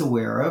that he's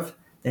aware of,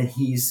 that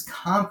he's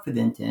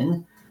confident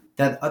in,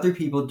 that other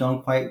people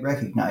don't quite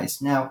recognize.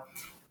 Now,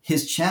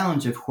 his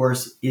challenge, of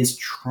course, is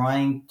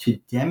trying to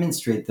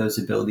demonstrate those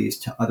abilities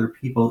to other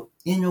people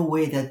in a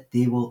way that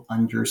they will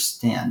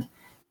understand.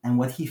 And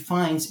what he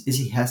finds is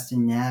he has to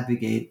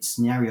navigate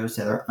scenarios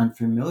that are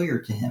unfamiliar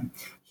to him.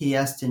 He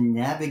has to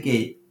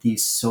navigate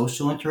these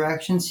social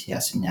interactions. He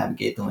has to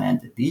navigate the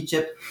land of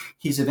Egypt.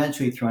 He's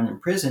eventually thrown in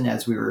prison,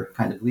 as we were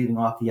kind of leaving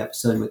off the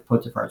episode with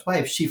Potiphar's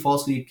wife. She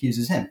falsely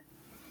accuses him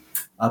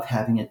of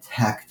having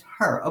attacked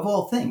her, of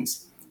all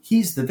things.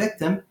 He's the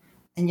victim,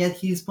 and yet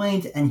he's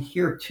blamed. And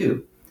here,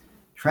 too,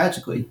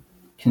 tragically,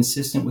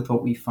 consistent with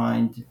what we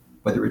find,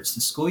 whether it's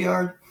the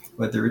schoolyard,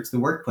 whether it's the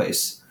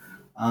workplace,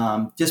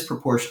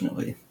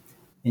 disproportionately,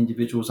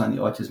 individuals on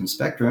the autism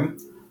spectrum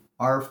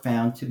are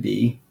found to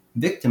be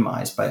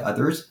victimized by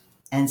others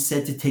and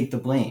said to take the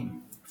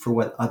blame for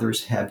what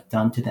others have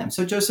done to them.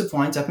 So Joseph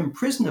winds up in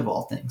prison, of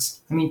all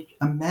things. I mean,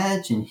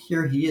 imagine,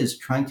 here he is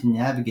trying to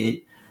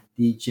navigate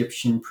the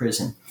Egyptian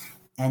prison.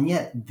 And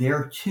yet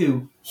there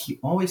too, he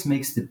always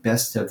makes the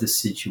best of the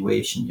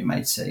situation, you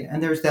might say.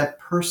 And there's that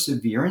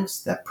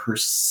perseverance, that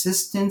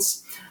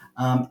persistence,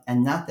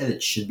 and not that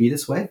it should be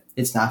this way.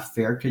 It's not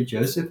fair to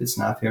Joseph. It's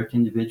not fair to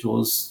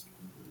individuals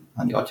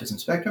on the autism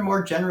spectrum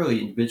or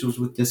generally individuals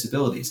with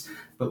disabilities.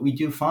 But we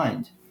do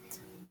find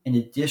an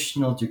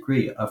additional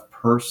degree of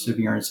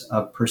perseverance,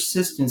 of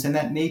persistence, and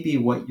that may be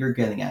what you're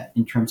getting at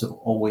in terms of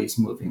always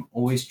moving,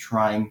 always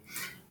trying,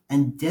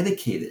 and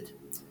dedicated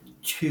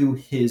to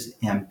his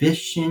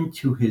ambition,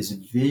 to his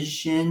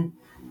vision,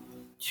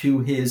 to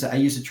his, I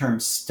use the term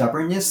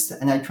stubbornness,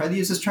 and I try to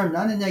use this term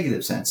not in a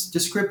negative sense,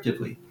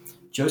 descriptively.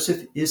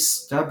 Joseph is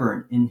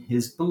stubborn in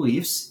his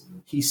beliefs.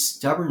 he's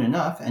stubborn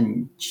enough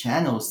and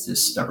channels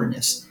this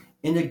stubbornness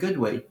in a good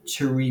way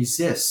to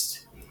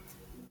resist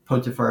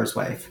Potiphar's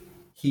wife.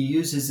 He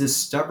uses this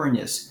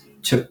stubbornness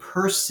to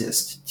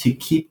persist, to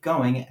keep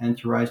going, and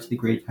to rise to the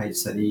great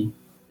heights that he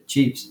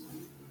achieves.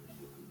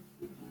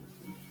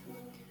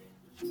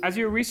 As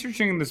you were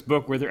researching this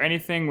book, were there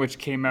anything which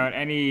came out,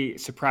 any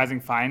surprising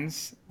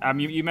finds?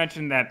 You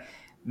mentioned that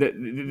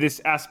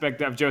this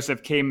aspect of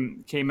Joseph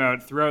came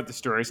out throughout the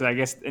story, so I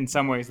guess in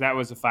some ways that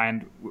was a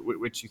find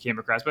which you came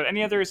across. But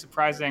any other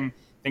surprising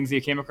things that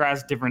you came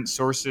across, different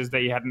sources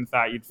that you hadn't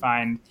thought you'd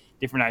find,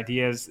 different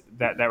ideas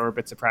that were a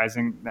bit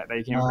surprising that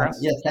you came across?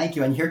 Yeah, thank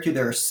you. And here too,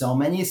 there are so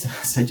many,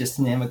 so just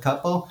to name a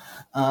couple.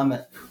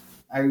 I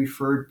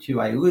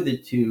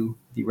alluded to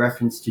the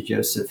reference to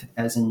Joseph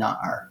as a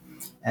Na'ar,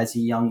 as a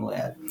young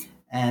lad.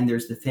 And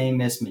there's the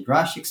famous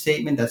Midrashic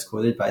statement that's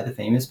quoted by the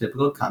famous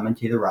biblical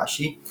commentator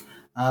Rashi,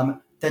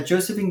 that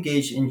Joseph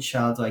engaged in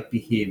childlike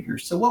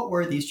behaviors. So what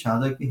were these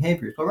childlike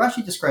behaviors? Well,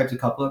 Rashi describes a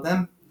couple of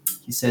them.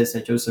 He says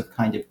that Joseph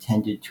kind of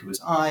tended to his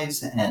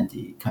eyes and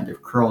he kind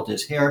of curled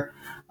his hair.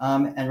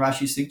 And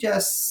Rashi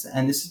suggests,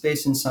 and this is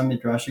based on some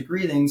Midrashic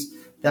readings,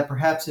 that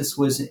perhaps this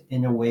was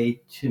in a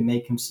way to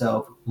make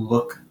himself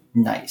look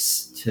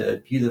nice,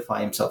 to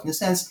beautify himself in a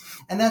sense.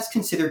 And that's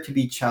considered to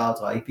be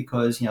childlike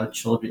because,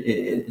 children,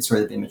 it's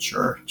sort of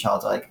immature,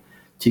 childlike,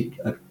 to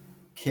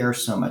care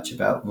so much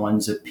about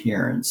one's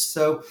appearance.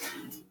 So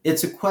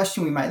it's a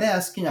question we might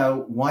ask,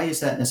 why is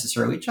that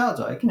necessarily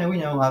childlike? We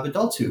know a lot of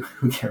adults who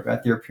care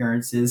about their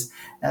appearances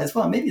as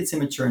well. Maybe it's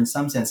immature in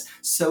some sense.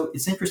 So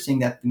it's interesting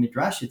that the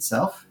Midrash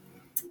itself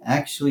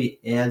actually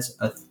adds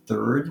a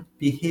third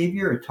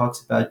behavior. It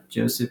talks about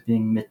Joseph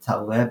being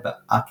mitaleb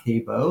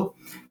akebo,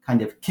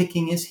 kind of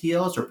kicking his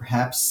heels or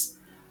perhaps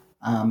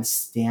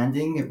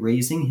standing,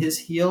 raising his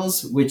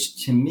heels,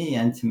 which to me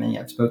and to many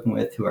I've spoken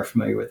with who are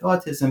familiar with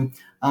autism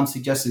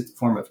suggests a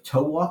form of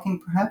toe walking,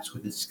 perhaps,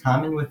 which is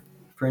common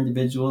for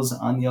individuals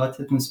on the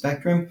autism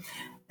spectrum.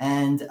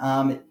 And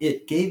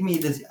it gave me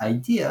this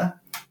idea,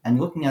 and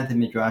looking at the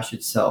Midrash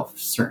itself,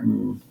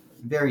 certain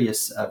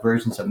various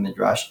versions of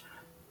Midrash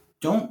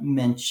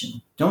don't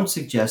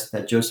suggest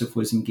that Joseph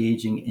was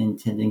engaging in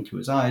tending to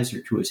his eyes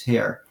or to his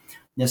hair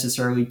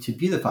necessarily to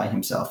beautify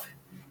himself.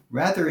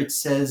 Rather, it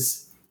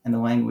says, and the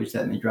language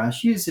that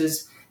Midrash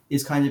uses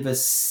is kind of a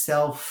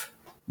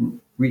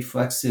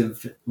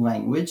self-reflexive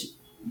language,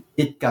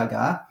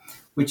 itgaga,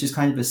 which is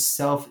kind of a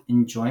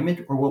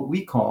self-enjoyment, or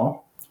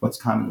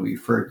what's commonly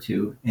referred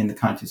to in the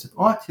context of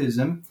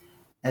autism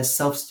as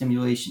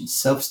self-stimulation,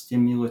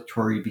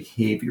 self-stimulatory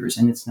behaviors.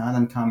 And it's not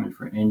uncommon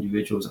for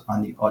individuals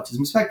on the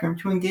autism spectrum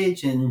to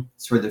engage in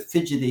sort of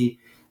fidgety,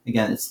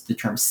 again, it's the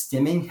term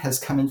stimming has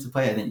come into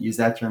play. I didn't use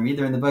that term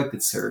either in the book.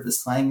 It's sort of the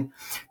slang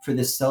for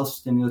the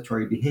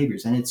self-stimulatory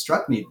behaviors. And it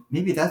struck me,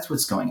 maybe that's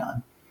what's going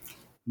on.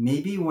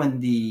 Maybe when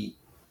the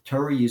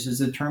Torah uses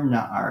the term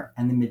Na'ar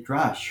and the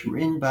Midrash,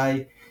 written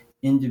by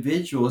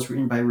individuals,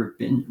 written by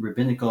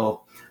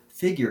rabbinical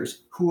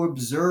figures who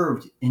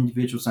observed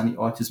individuals on the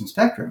autism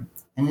spectrum,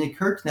 and it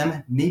occurred to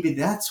them, maybe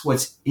that's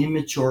what's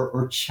immature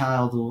or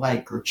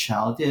childlike or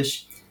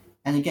childish.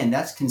 And again,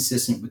 that's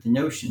consistent with the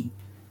notion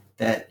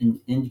that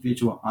an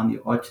individual on the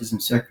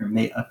autism spectrum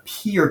may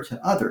appear to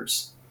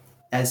others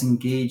as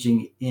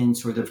engaging in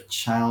sort of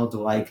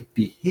childlike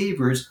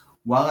behaviors,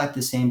 while at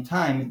the same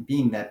time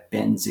being that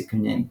ben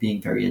zikunim, being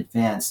very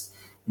advanced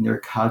in their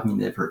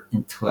cognitive or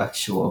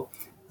intellectual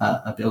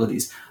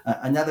abilities.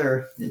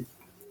 Another,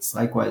 it's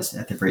likewise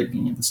at the very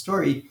beginning of the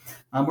story,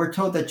 we're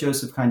told that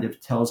Joseph kind of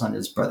tells on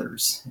his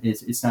brothers.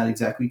 It's not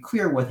exactly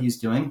clear what he's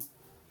doing,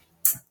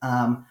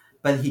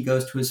 but he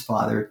goes to his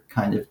father,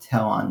 kind of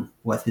tell on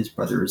what his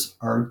brothers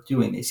are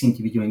doing. They seem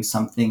to be doing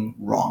something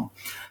wrong.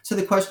 So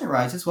the question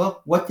arises,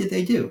 well, what did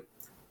they do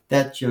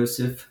that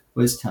Joseph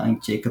was telling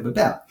Jacob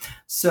about?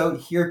 So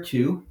here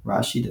too,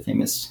 Rashi, the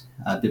famous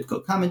biblical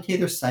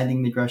commentator,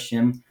 citing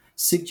Midrashim,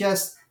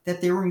 suggests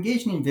that they were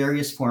engaging in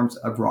various forms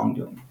of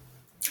wrongdoing.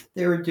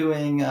 They were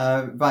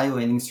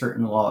violating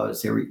certain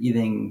laws. They were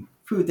eating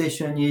food they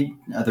shouldn't eat,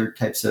 other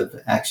types of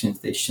actions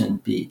they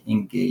shouldn't be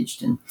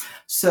engaged in.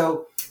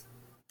 So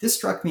this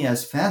struck me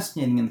as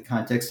fascinating in the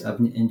context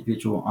of an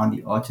individual on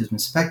the autism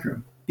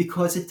spectrum,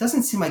 because it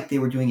doesn't seem like they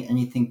were doing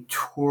anything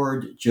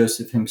toward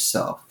Joseph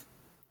himself.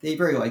 They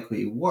very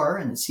likely were,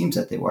 and it seems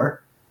that they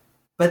were,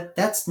 but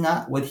that's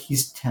not what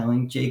he's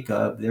telling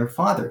Jacob, their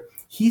father.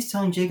 He's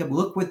telling Jacob,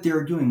 look what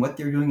they're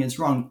doing is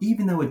wrong,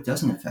 even though it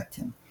doesn't affect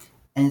him.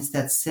 And it's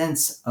that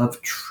sense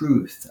of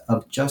truth,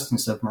 of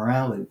justice, of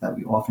morality that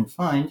we often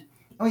find.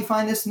 And we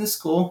find this in the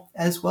school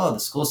as well, the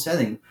school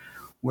setting,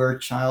 where a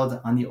child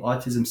on the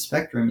autism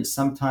spectrum is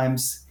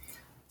sometimes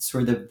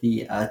sort of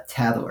the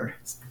tattler,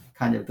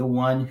 kind of the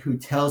one who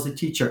tells the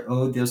teacher,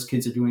 oh, those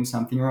kids are doing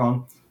something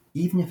wrong,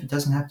 even if it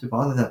doesn't have to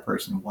bother that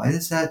person. Why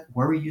does that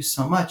worry you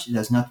so much? It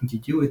has nothing to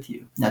do with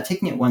you. Now,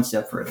 taking it one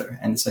step further,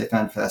 and this I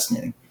found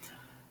fascinating.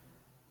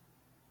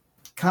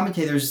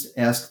 Commentators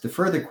ask the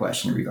further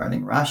question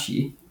regarding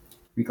Rashi,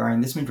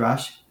 regarding this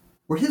Midrash,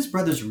 were his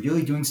brothers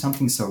really doing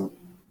something so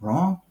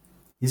wrong?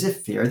 is it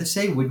fair to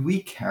say, would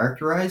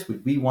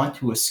we want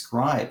to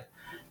ascribe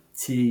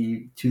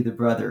to the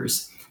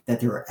brothers that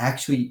they were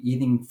actually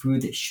eating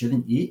food they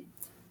shouldn't eat?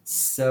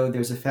 So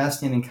there's a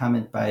fascinating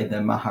comment by the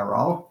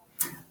Maharal,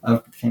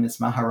 the famous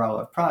Maharal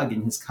of Prague,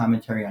 in his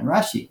commentary on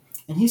Rashi.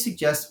 And he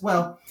suggests,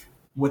 well,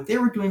 what they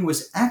were doing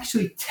was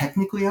actually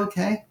technically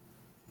okay,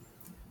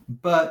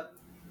 but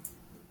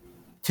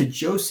to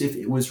Joseph,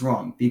 it was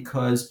wrong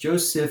because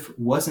Joseph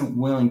wasn't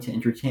willing to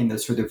entertain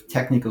those sort of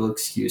technical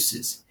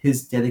excuses.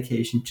 His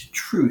dedication to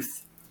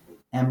truth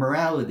and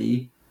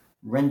morality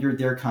rendered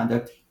their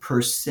conduct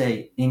per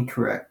se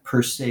incorrect,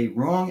 per se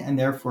wrong, and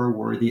therefore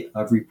worthy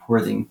of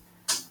reporting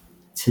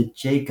to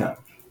Jacob.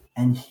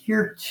 And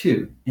here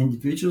too,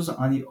 individuals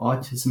on the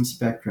autism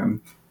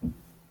spectrum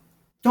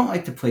don't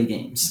like to play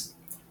games,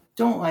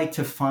 don't like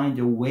to find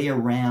a way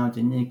around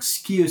an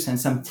excuse and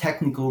some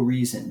technical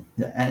reason.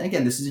 And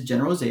again, this is a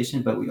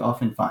generalization, but we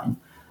often find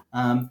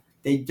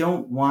they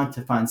don't want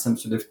to find some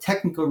sort of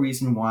technical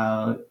reason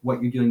why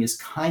what you're doing is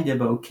kind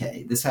of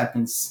okay. This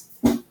happens,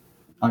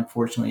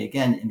 unfortunately,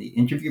 again, in the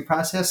interview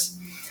process,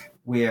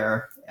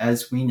 where,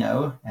 as we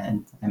know,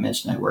 and I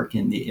mentioned I work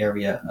in the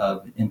area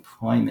of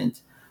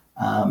employment,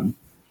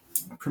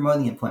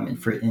 promoting employment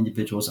for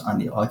individuals on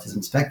the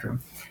autism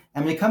spectrum.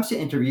 And when it comes to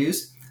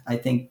interviews, I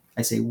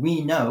say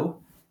we know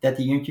that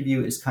the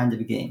interview is kind of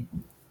a game,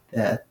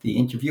 that the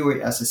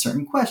interviewer asks a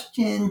certain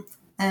question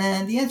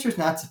and the answer is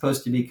not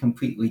supposed to be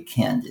completely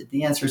candid.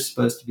 The answer is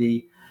supposed to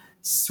be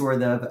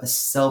sort of a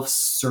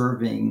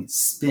self-serving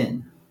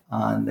spin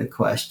on the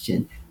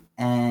question.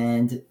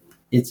 And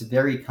it's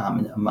very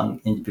common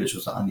among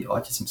individuals on the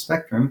autism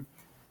spectrum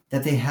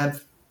that they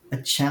have a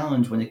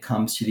challenge when it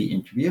comes to the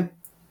interview,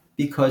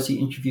 because the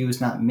interview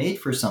is not made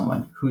for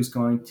someone who's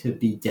going to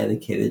be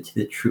dedicated to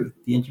the truth.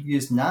 The interview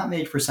is not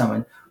made for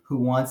someone who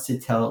wants to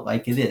tell it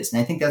like it is.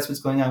 And I think that's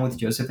what's going on with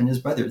Joseph and his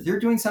brothers. They're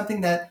doing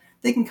something that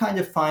they can kind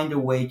of find a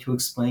way to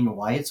explain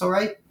why it's all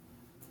right,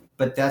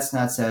 but that's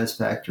not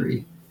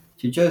satisfactory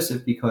to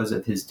Joseph because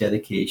of his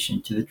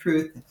dedication to the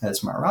truth, as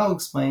Maharal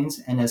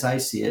explains, and as I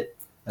see it,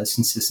 as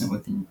consistent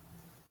with the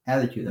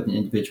attitude of an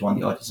individual on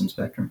the autism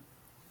spectrum.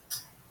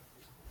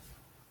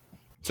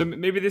 So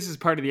maybe this is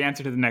part of the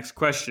answer to the next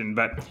question,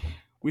 but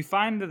we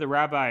find that the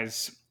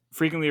rabbis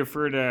frequently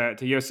refer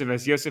to Yosef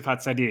as Yosef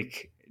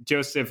HaTzadik,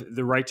 Joseph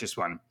the righteous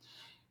one.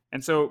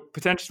 And so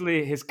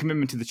potentially his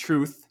commitment to the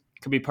truth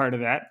could be part of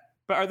that.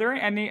 But are there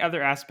any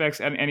other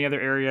aspects and any other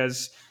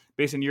areas,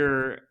 based on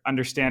your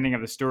understanding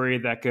of the story,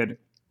 that could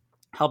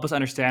help us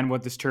understand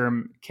what this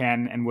term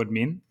can and would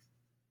mean?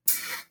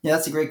 Yeah,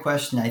 that's a great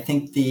question. I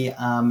think the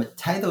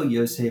title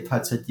Yosef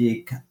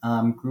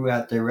HaTzadik grew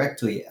out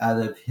directly out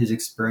of his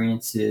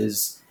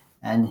experiences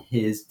and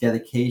his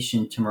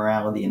dedication to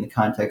morality in the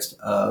context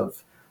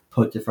of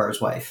Potiphar's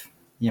wife.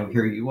 You know,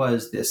 here he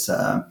was, this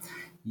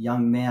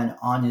young man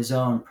on his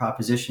own,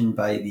 propositioned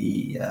by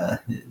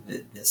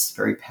this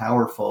very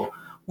powerful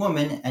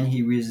woman, and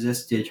he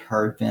resisted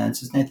her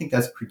advances. And I think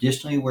that's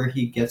traditionally where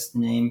he gets the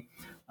name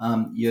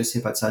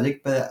Yosef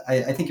HaTzadik, but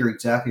I think you're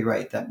exactly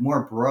right, that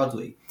more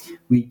broadly,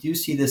 we do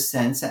see this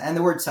sense, and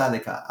the word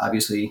tzaddik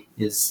obviously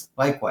is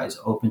likewise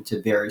open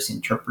to various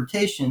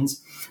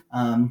interpretations.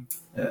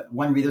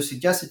 One reader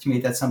suggested to me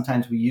that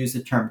sometimes we use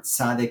the term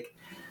tzaddik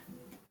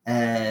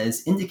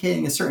as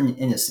indicating a certain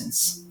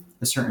innocence,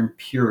 a certain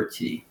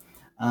purity.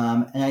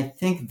 And I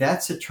think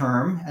that's a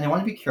term, and I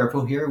want to be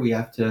careful here, we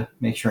have to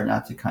make sure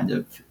not to kind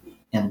of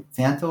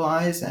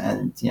infantilize,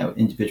 and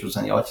individuals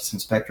on the autism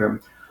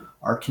spectrum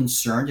are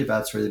concerned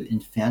about sort of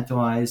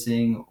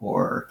infantilizing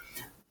or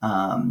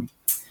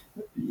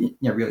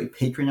really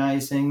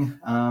patronizing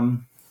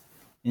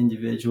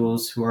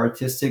individuals who are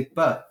autistic.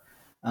 But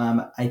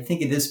I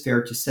think it is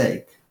fair to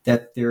say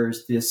that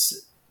there's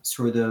this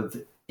sort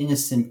of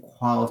innocent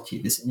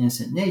quality, this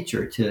innocent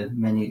nature to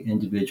many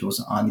individuals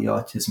on the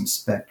autism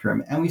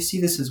spectrum. And we see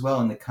this as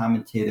well in the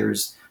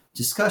commentators'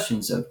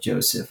 discussions of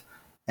Joseph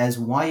as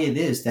why it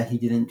is that he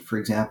didn't, for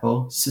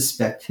example,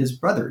 suspect his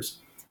brothers.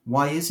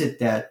 Why is it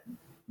that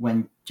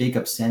when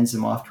Jacob sends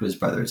him off to his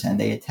brothers and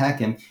they attack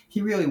him,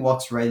 he really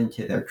walks right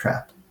into their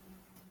trap?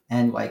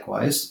 And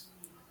likewise,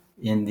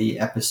 in the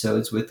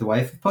episodes with the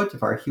wife of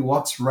Potiphar, he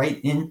walks right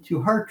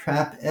into her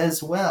trap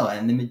as well.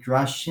 And the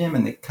Midrashim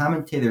and the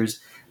commentators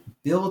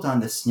build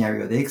on this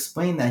scenario. They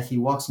explain that he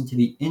walks into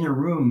the inner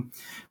room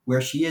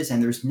where she is,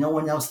 and there's no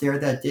one else there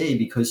that day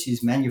because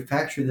she's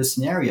manufactured this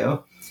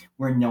scenario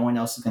where no one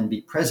else is going to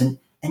be present,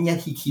 and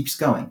yet he keeps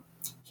going.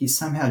 He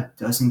somehow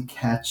doesn't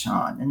catch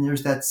on. And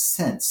there's that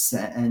sense,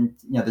 and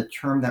the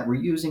term that we're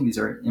using, these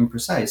are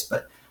imprecise,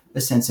 but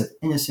a sense of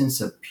innocence,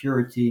 of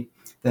purity,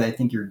 that I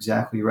think you're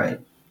exactly right,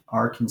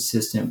 are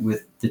consistent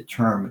with the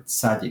term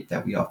tzaddik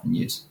that we often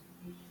use.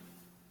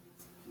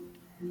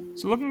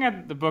 So looking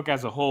at the book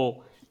as a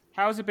whole,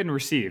 how has it been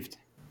received?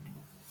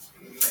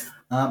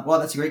 Well,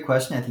 that's a great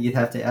question. I think you'd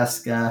have to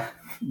ask the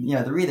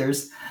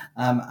readers.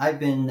 I've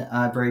been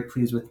very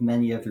pleased with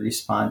many of the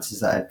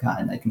responses I've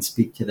gotten. I can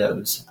speak to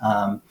those.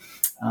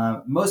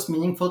 Most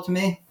meaningful to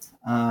me,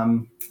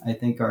 I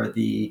think, are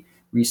the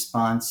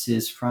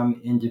responses from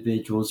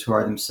individuals who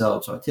are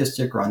themselves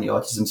autistic or on the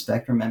autism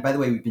spectrum. And by the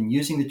way, we've been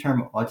using the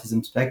term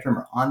autism spectrum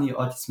or on the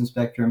autism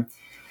spectrum.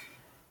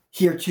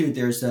 Here too,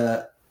 there's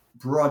a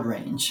broad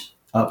range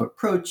of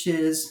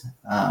approaches,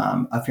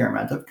 a fair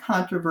amount of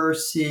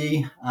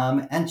controversy,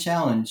 and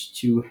challenge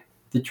to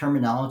the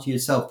terminology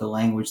itself, the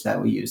language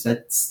that we use.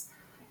 That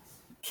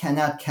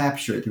cannot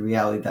capture the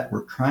reality that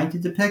we're trying to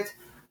depict,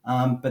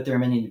 but there are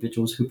many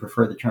individuals who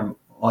prefer the term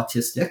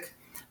autistic.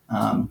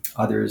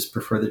 Others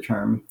prefer the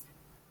term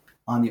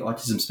on the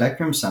autism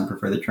spectrum. Some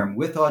prefer the term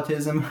with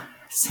autism.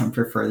 Some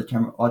prefer the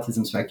term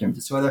autism spectrum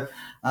disorder.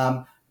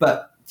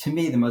 But to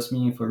me, the most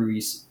meaningful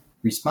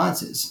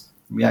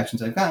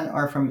reactions I've gotten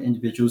are from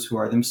individuals who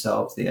are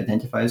themselves, they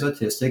identify as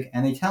autistic,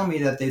 and they tell me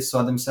that they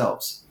saw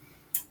themselves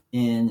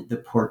in the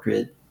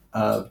portrait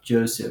of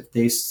Joseph.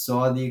 They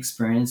saw the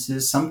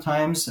experiences,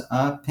 sometimes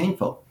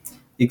painful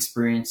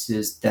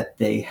experiences that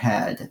they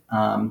had.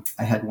 I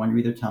had one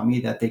reader tell me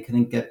that they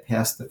couldn't get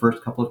past the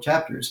first couple of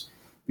chapters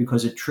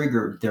because it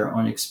triggered their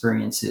own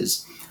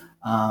experiences,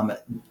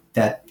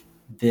 that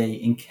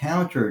they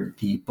encountered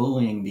the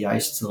bullying, the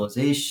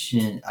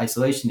isolation,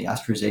 the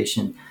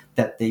ostracization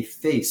that they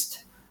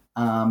faced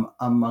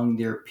among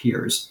their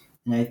peers.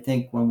 And I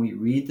think when we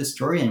read the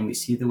story and we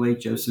see the way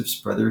Joseph's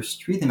brothers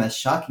treat him, as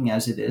shocking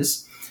as it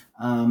is,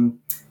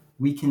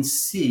 we can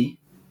see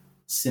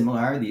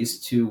similarities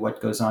to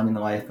what goes on in the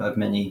life of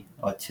many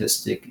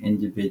autistic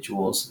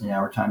individuals in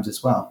our times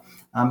as well.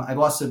 I've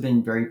also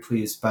been very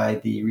pleased by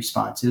the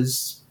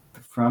responses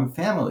from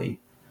family,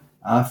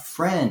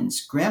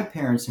 friends,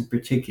 grandparents in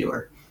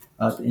particular,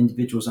 of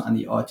individuals on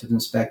the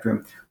autism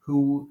spectrum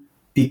who,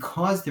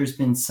 because there's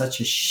been such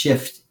a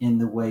shift in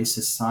the way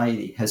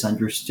society has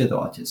understood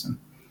autism.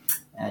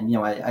 And,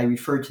 I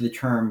referred to the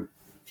term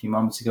a few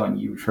moments ago, and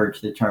you referred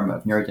to the term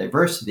of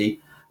neurodiversity,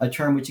 a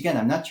term which, again,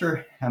 I'm not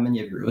sure how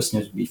many of your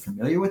listeners would be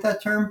familiar with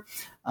that term.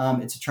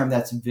 It's a term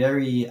that's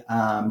very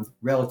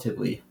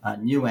relatively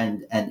new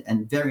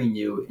and very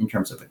new in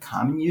terms of a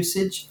common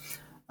usage.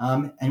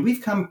 And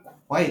we've come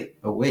quite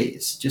a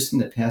ways just in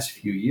the past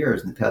few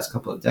years, in the past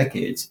couple of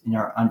decades, in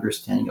our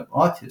understanding of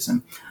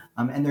autism.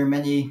 And there are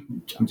many,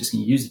 I'm just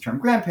going to use the term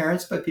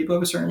grandparents, but people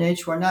of a certain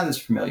age who are not as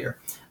familiar.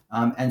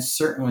 And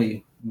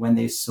certainly when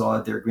they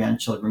saw their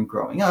grandchildren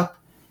growing up,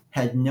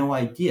 had no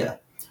idea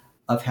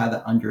of how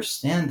to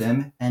understand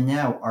them, and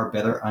now are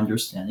better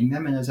understanding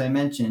them. And as I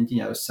mentioned,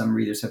 some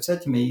readers have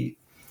said to me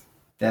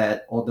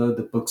that although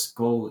the book's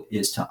goal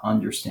is to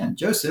understand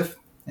Joseph,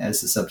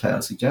 as the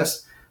subtitle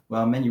suggests,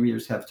 well, many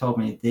readers have told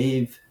me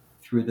they've,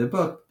 through the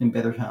book, been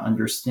better to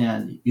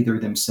understand either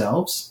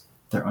themselves,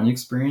 their own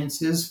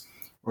experiences,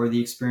 or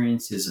the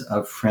experiences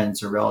of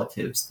friends or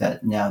relatives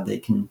that now they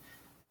can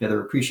better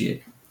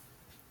appreciate.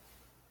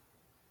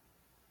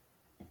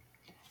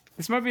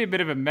 This might be a bit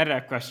of a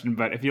meta question,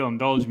 but if you'll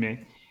indulge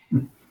me,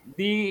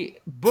 the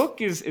book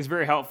is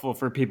very helpful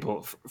for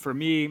people, for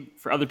me,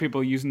 for other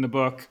people using the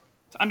book,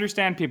 to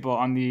understand people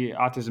on the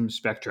autism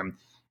spectrum.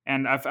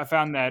 And I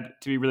found that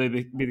to be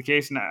really be the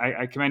case, and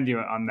I commend you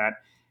on that.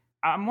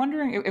 I'm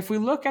wondering, if we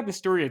look at the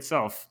story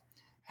itself,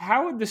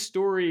 how would the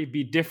story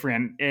be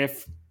different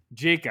if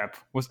Jacob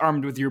was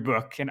armed with your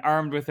book and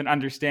armed with an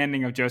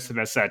understanding of Joseph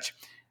as such?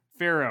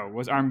 Pharaoh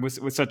was armed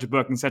with such a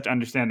book and such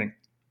understanding.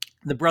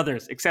 The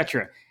brothers,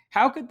 etc.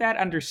 How could that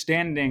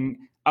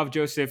understanding of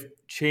Joseph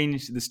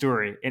change the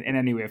story in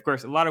any way? Of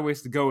course, a lot of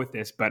ways to go with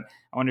this, but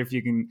I wonder if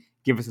you can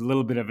give us a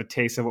little bit of a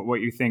taste of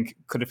what you think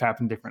could have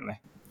happened differently.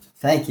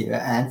 Thank you.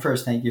 And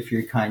first, thank you for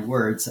your kind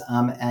words.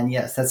 And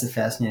yes, that's a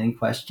fascinating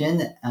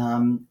question.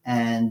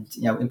 And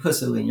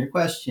implicitly in your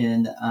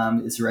question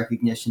is a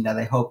recognition that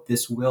I hope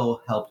this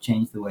will help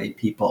change the way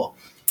people.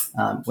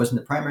 Wasn't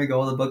the primary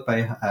goal of the book,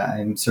 but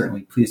I'm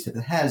certainly pleased if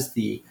it has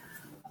the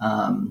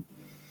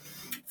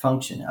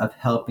function of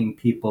helping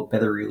people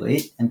better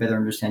relate and better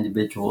understand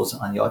individuals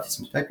on the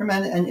autism spectrum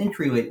and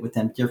interrelate with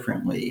them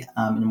differently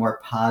in a more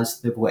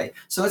positive way.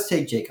 So let's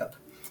take Jacob.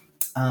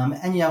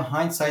 And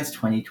hindsight's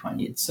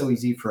 20/20. It's so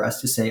easy for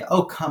us to say,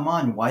 "Oh, come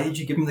on, why did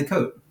you give him the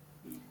coat?"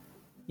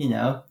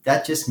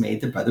 That just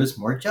made the brothers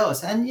more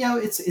jealous. And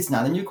it's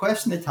not a new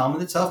question. The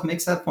Talmud itself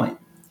makes that point,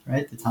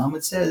 right? The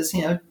Talmud says,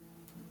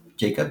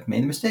 Jacob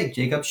made a mistake.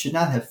 Jacob should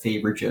not have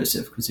favored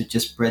Joseph because it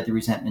just bred the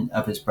resentment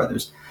of his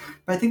brothers.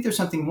 But I think there's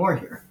something more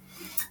here.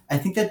 I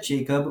think that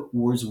Jacob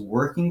was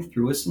working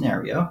through a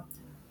scenario,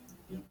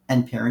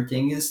 and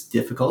parenting is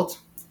difficult,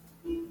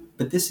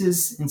 but this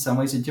is in some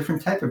ways a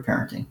different type of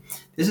parenting.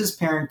 This is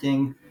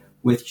parenting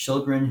with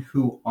children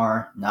who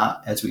are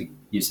not, as we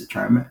use the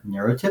term,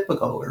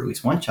 neurotypical, or at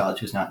least one child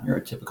who's not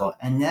neurotypical,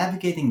 and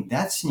navigating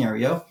that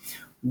scenario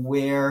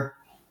where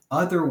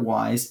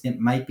otherwise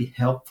it might be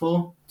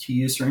helpful to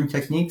use certain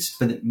techniques,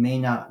 but it may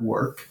not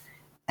work.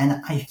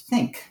 And I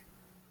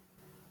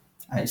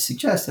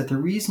suggest that the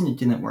reason it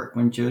didn't work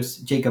when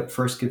Jacob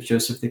first gives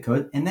Joseph the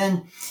coat, and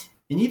then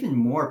an even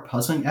more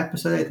puzzling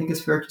episode, I think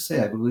it's fair to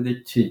say, I've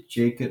alluded to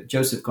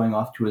Joseph going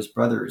off to his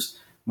brothers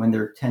when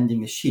they're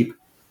tending the sheep.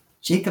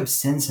 Jacob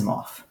sends him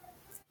off.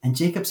 And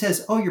Jacob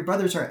says, "Oh, your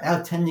brothers are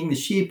out tending the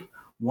sheep.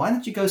 why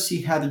don't you go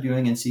see how they're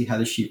doing and see how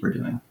the sheep are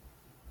doing?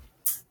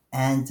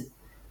 And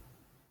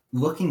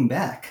looking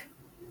back,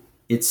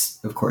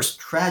 it's, of course,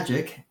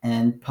 tragic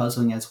and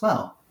puzzling as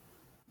well.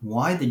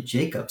 Why did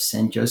Jacob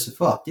send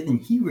Joseph off?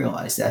 Didn't he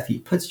realize that if he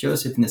puts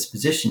Joseph in this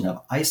position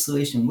of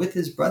isolation with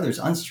his brothers,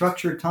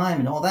 unstructured time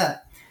and all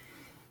that,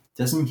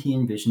 doesn't he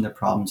envision the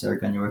problems that are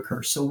going to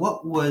occur? So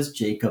what was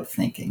Jacob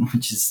thinking,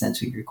 which is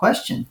essentially your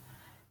question.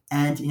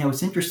 And,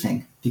 it's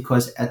interesting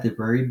because at the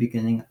very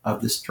beginning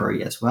of the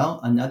story as well,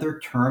 another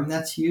term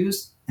that's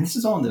used, and this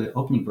is all in the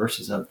opening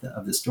verses of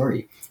the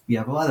story, we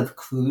have a lot of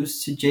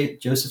clues to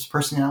Joseph's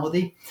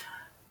personality.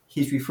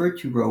 He's referred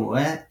to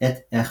Roeh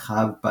et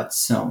Echav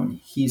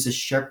Batzon. He's a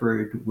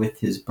shepherd with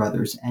his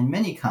brothers, and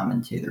many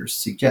commentators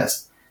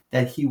suggest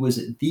that he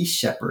was the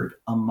shepherd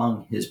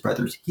among his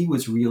brothers. He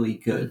was really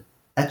good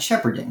at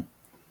shepherding.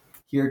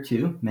 Here,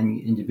 too, many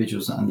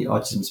individuals on the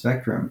autism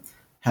spectrum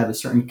have a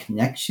certain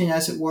connection,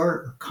 as it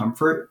were, or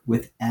comfort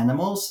with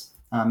animals.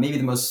 Maybe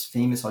the most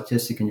famous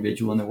autistic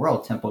individual in the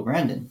world, Temple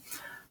Grandin.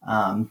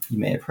 You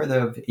may have heard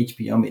of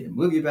HBO made a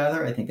movie about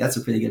her. I think that's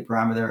a pretty good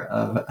barometer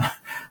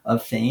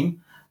of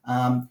fame.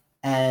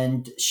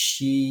 And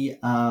she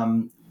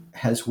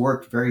has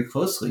worked very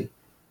closely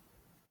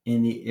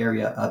in the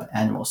area of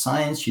animal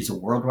science. She's a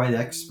worldwide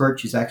expert.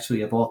 She's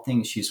actually, of all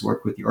things, she's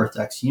worked with the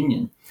Orthodox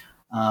Union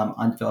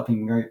on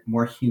developing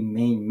more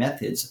humane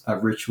methods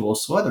of ritual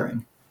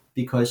slaughtering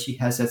because she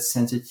has that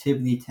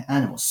sensitivity to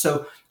animals.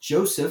 So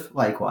Joseph,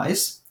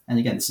 likewise, and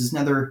again, this is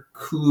another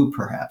clue,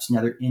 perhaps,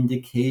 another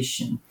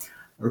indication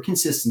or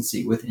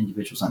consistency with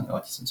individuals on the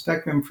autism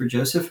spectrum for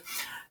Joseph.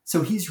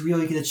 So he's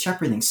really good at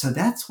shepherding. So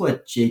that's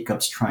what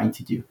Jacob's trying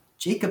to do.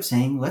 Jacob's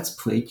saying, let's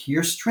play to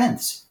your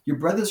strengths. Your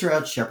brothers are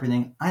out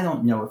shepherding. I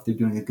don't know if they're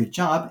doing a good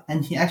job.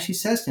 And he actually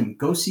says to him,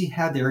 go see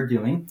how they're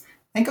doing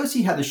and go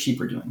see how the sheep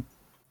are doing.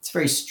 It's a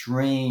very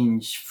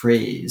strange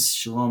phrase,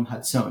 Shalom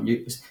Hatzon.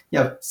 You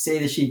say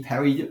to the sheep, how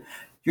are you doing?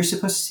 You're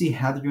supposed to see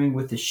how they're doing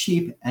with the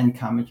sheep. And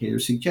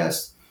commentators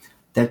suggest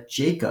that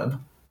Jacob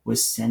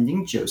was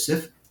sending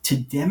Joseph to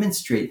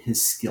demonstrate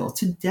his skill,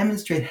 to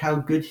demonstrate how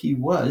good he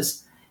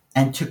was,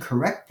 and to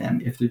correct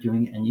them if they're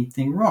doing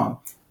anything wrong.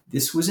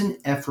 This was an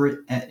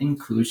effort at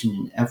inclusion,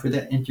 an effort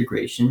at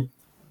integration,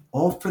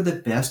 all for the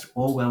best,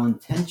 all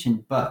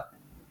well-intentioned, but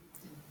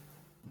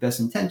the best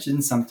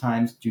intentions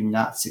sometimes do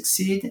not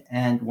succeed.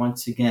 And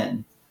once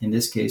again, in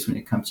this case, when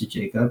it comes to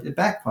Jacob, it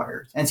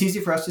backfires. And it's easy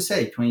for us to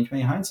say,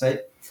 20/20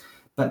 hindsight,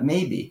 but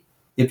maybe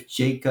if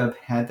Jacob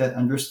had that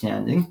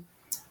understanding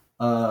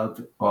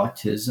of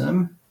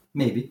autism,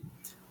 maybe,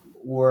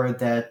 or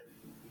that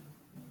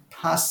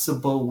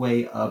possible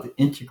way of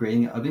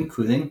integrating, of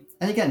including,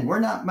 and again, we're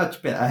not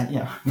much better.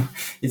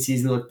 It's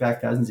easy to look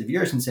back thousands of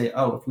years and say,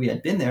 oh, if we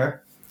had been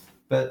there,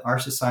 but our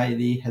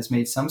society has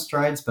made some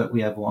strides, but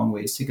we have a long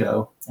ways to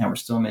go, and we're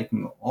still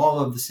making all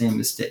of the same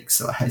mistakes.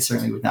 So I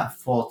certainly would not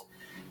fault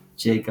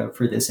Jacob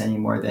for this any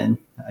more than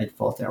I'd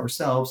fault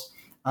ourselves.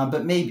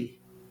 But maybe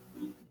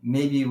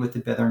with a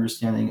better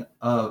understanding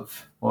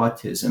of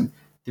autism,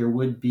 there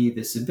would be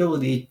this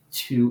ability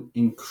to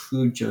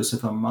include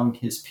Joseph among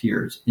his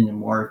peers in a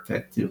more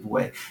effective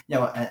way.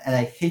 And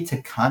I hate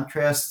to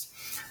contrast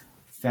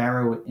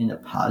Pharaoh in a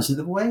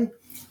positive way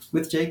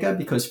with Jacob,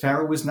 because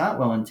Pharaoh was not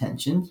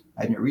well-intentioned.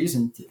 I have no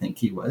reason to think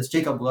he was.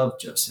 Jacob loved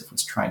Joseph,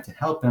 was trying to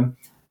help him.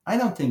 I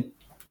don't think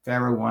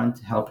Pharaoh wanted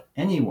to help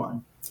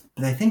anyone,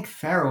 but I think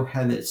Pharaoh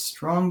had a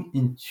strong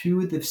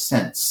intuitive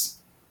sense,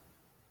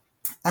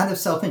 out of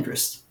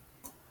self-interest,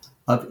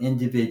 of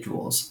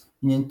individuals,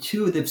 an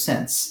intuitive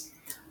sense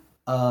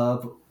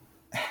of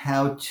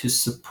how to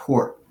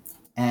support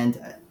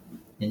and,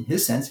 in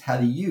his sense, how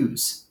to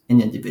use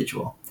an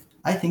individual.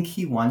 I think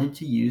he wanted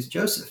to use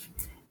Joseph,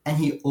 and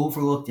he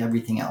overlooked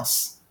everything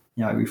else.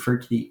 I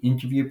referred to the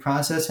interview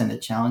process and the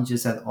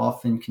challenges that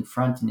often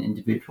confront an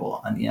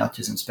individual on the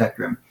autism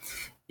spectrum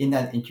in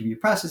that interview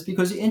process,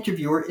 because the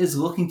interviewer is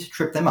looking to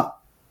trip them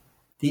up.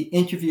 The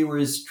interviewer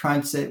is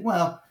trying to say,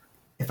 well,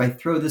 if I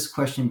throw this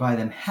question by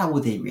them, how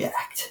will they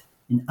react?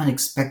 An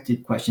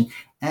unexpected question.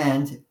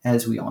 And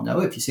as we all know,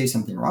 if you say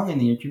something wrong in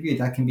the interview,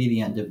 that can be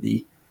the end of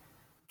the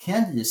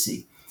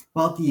candidacy.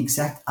 Well, the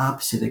exact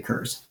opposite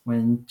occurs.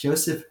 When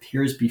Joseph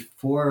appears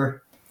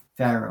before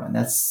Pharaoh, and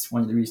that's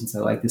one of the reasons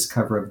I like this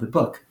cover of the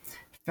book,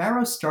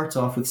 Pharaoh starts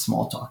off with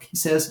small talk. He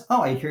says,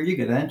 oh, I hear you're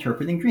good at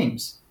interpreting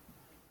dreams.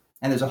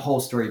 And there's a whole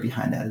story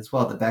behind that as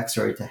well, the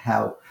backstory to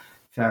how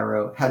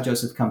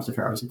Joseph comes to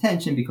Pharaoh's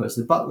attention, because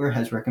the butler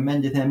has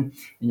recommended him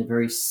in a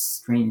very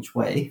strange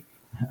way.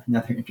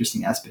 Another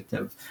interesting aspect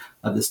of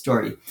the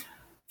story.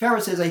 Pharaoh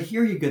says, I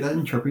hear you're good at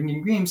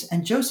interpreting dreams.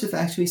 And Joseph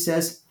actually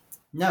says,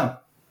 no,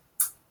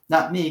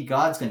 not me.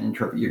 God's going to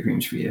interpret your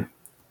dreams for you.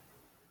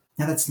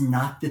 Now, that's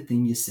not the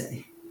thing you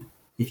say.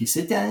 If you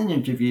sit down in an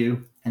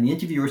interview and the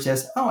interviewer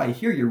says, oh, I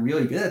hear you're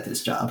really good at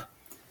this job,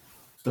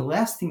 the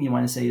last thing you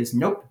want to say is,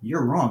 nope,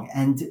 you're wrong.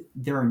 And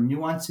there are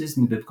nuances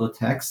in the biblical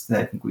text that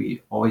I think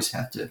we always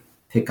have to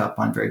pick up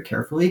on very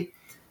carefully.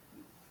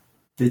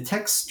 The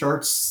text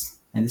starts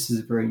and this is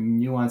a very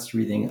nuanced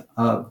reading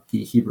of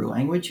the Hebrew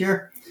language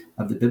here,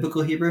 of the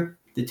biblical Hebrew.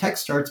 The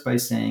text starts by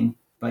saying,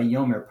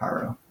 Vayomer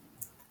Paro.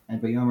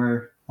 And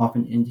Vayomer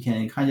often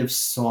indicating kind of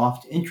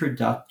soft,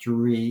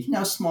 introductory,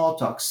 small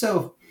talk.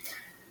 So,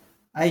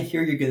 I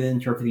hear you're good at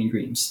interpreting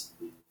dreams.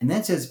 And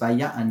then it says,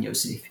 Vaya'an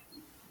Yosef.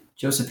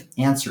 Joseph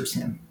answers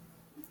him.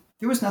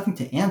 There was nothing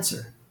to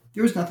answer.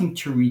 There was nothing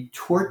to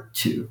retort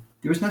to.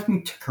 There was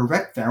nothing to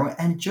correct Pharaoh,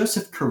 and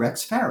Joseph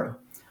corrects Pharaoh.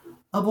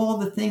 Of all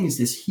the things,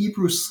 this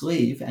Hebrew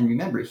slave, and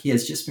remember, he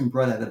has just been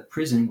brought out of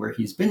prison where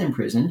he's been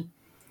imprisoned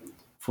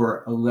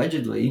for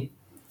allegedly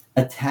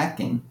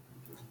attacking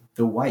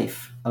the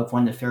wife of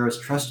one of Pharaoh's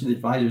trusted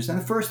advisors. And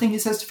the first thing he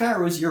says to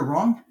Pharaoh is, "You're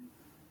wrong."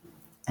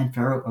 And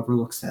Pharaoh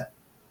overlooks that.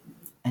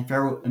 And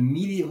Pharaoh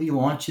immediately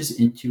launches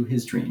into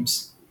his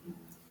dreams.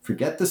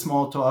 Forget the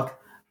small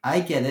talk. I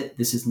get it.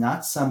 This is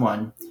not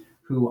someone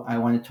who I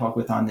want to talk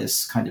with on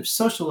this kind of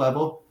social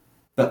level,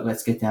 but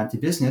let's get down to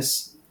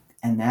business.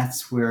 And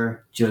that's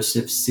where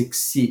Joseph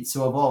succeeds.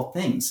 So of all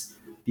things,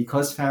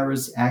 because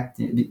Pharaoh's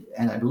acting,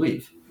 and I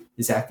believe,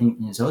 is acting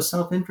in his own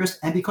self-interest,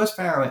 and because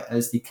Pharaoh,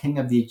 as the king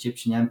of the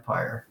Egyptian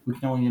empire, we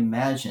can only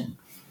imagine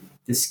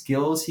the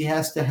skills he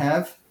has to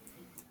have,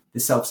 the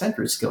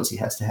self-centered skills he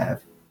has to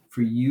have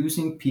for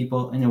using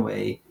people in a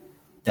way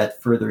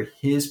that further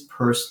his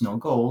personal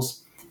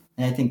goals.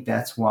 And I think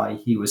that's why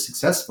he was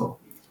successful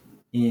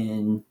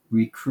in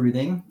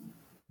recruiting,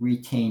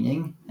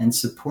 retaining, and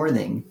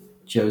supporting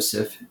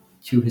Joseph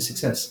to his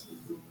success.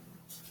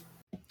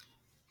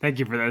 Thank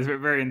you for that. It's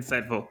very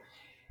insightful.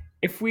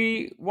 If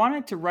we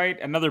wanted to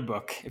write another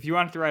book, if you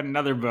wanted to write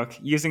another book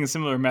using a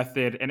similar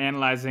method and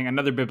analyzing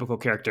another biblical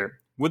character,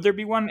 would there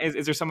be one?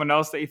 Is there someone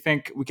else that you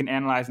think we can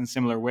analyze in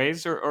similar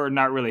ways, or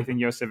not really? I think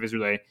Joseph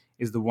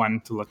is the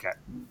one to look at.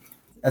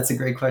 That's a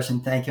great question.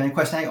 Thank you. And a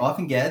question I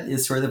often get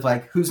is sort of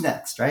like, who's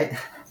next, right?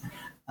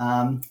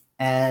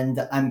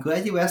 And I'm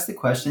glad you asked the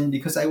question,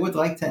 because I would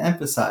like to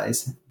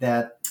emphasize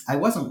that I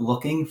wasn't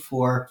looking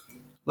for,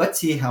 let's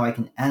see how I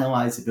can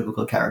analyze a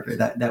biblical character.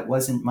 That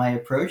wasn't my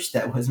approach.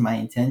 That was my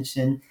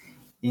intention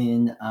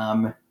in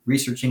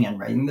researching and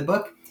writing the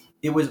book.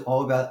 It was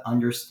all about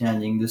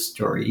understanding the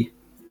story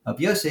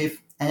of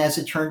Yosef. And as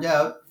it turned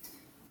out,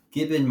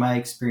 given my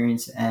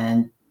experience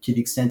and to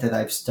the extent that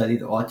I've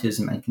studied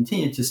autism and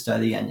continue to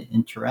study and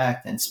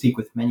interact and speak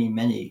with many,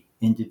 many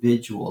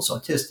individuals,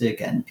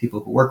 autistic and people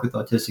who work with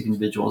autistic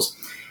individuals,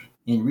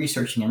 in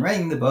researching and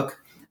writing the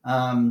book,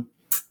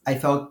 I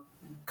felt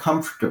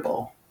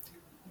comfortable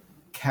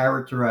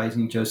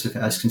characterizing Joseph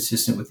as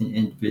consistent with an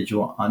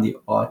individual on the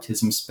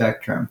autism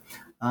spectrum.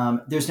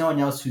 There's no one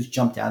else who's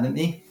jumped out at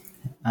me.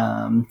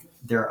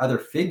 There are other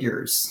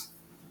figures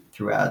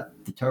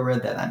throughout the Torah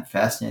that I'm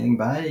fascinated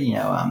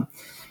by.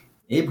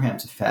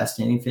 Abraham's a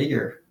fascinating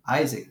figure.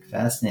 Isaac,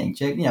 fascinating.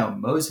 Jacob,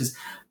 Moses.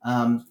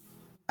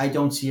 I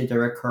don't see a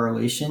direct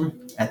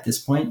correlation at this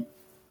point.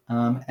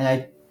 And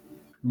I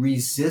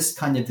resist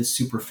kind of the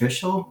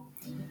superficial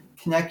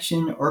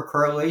connection or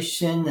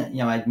correlation.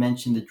 I'd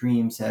mentioned the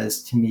dreams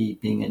as, to me,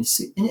 being an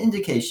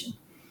indication,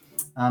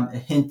 a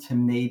hint to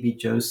maybe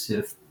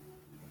Joseph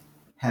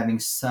having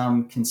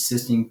some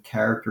consistent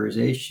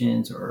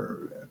characterizations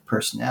or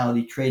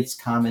personality traits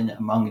common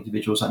among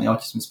individuals on the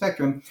autism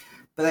spectrum.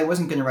 But I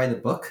wasn't going to write a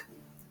book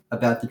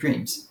about the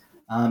dreams.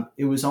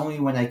 It was only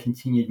when I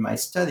continued my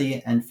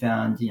study and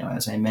found,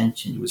 as I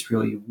mentioned, it was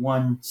really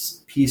one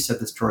piece of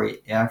the story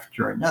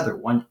after another,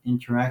 one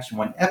interaction,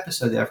 one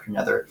episode after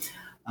another,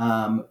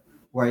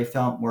 where I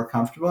felt more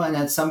comfortable. And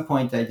at some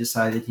point I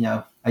decided,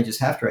 I just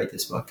have to write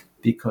this book,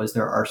 because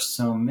there are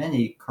so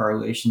many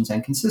correlations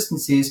and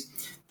consistencies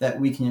that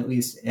we can at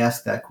least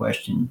ask that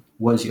question,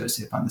 was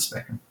Yosef on the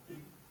spectrum?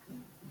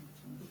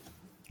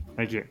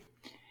 Thank you.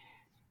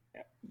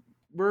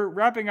 We're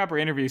wrapping up our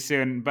interview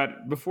soon,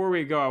 but before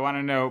we go, I want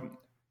to know,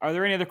 are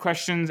there any other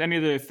questions, any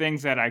other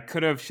things that I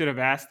should have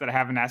asked that I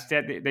haven't asked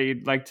yet that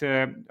you'd like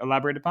to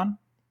elaborate upon?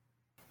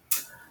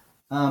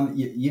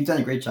 You've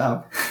done a great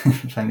job,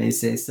 if I may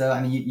say so.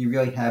 I mean, you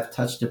really have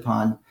touched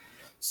upon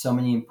so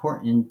many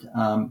important,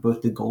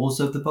 both the goals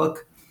of the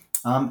book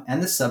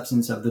and the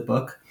substance of the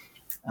book.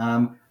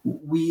 I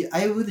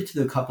alluded to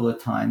it a couple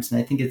of times,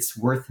 and I think it's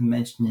worth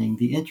mentioning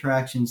the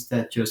interactions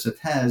that Joseph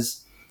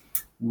has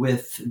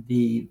with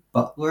the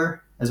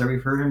butler, as I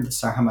refer to him, the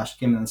Sar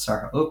HaMashkim and the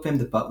Sar HaOpim,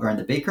 the butler and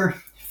the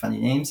baker, funny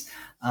names,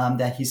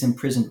 that he's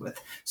imprisoned with.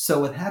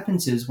 So what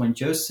happens is, when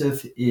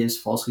Joseph is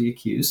falsely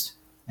accused,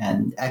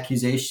 and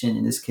accusation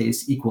in this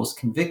case equals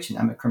conviction.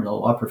 I'm a criminal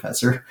law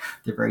professor.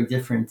 They're very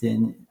different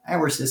in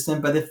our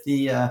system. But if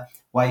the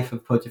wife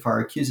of Potiphar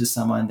accuses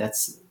someone,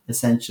 that's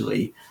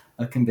essentially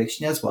a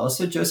conviction as well.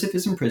 So Joseph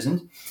is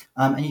imprisoned,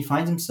 and he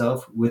finds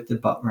himself with the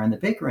butler and the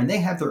baker, and they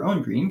have their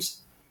own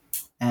dreams.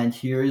 And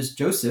here's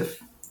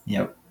Joseph,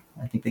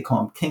 I think they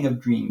call him King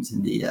of Dreams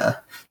in the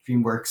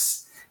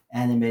DreamWorks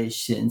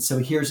animation. So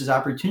here's his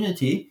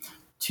opportunity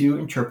to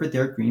interpret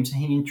their dreams,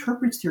 and he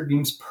interprets their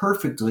dreams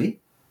perfectly.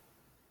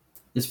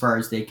 As far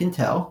as they can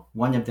tell,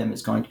 one of them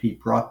is going to be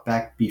brought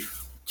back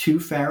to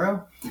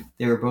Pharaoh.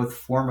 They were both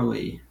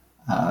formerly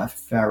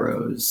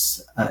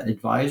Pharaoh's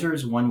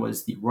advisors. One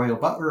was the royal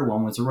butler,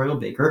 one was a royal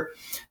baker,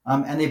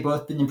 and they've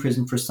both been in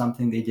prison for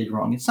something they did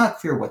wrong. It's not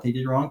clear what they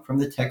did wrong from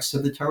the text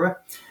of the Torah.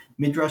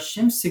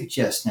 Midrashim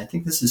suggests, and I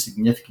think this is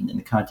significant in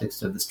the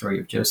context of the story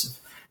of Joseph,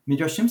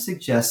 Midrashim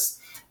suggests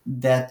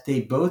that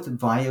they both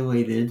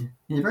violated,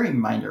 in a very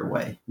minor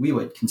way, we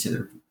would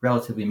consider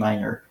relatively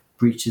minor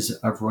breaches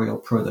of royal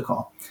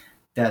protocol,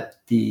 that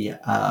the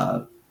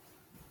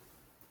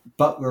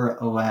butler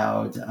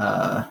allowed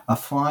a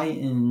fly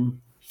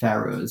in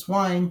Pharaoh's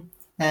wine,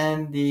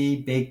 and the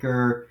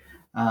baker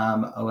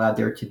allowed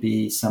there to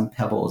be some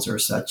pebbles or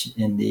such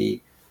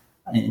in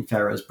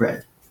Pharaoh's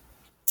bread.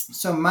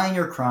 So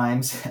minor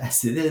crimes,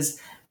 as it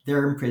is,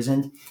 they're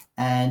imprisoned,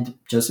 and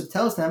Joseph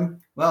tells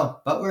them,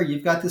 well, butler,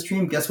 you've got this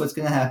dream. Guess what's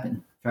going to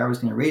happen? Pharaoh's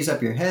going to raise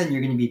up your head, and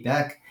you're going to be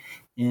back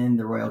in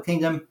the royal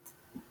kingdom.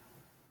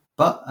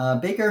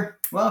 But baker,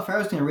 well,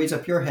 Pharaoh's going to raise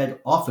up your head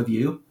off of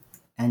you,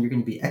 and you're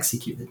going to be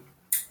executed.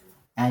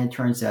 And it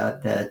turns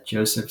out that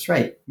Joseph's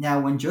right. Now,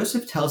 when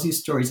Joseph tells these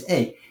stories,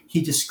 he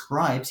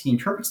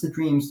interprets the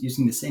dreams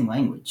using the same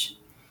language.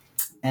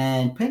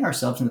 And putting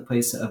ourselves in the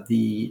place of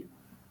the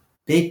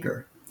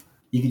baker,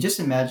 you can just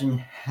imagine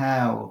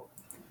how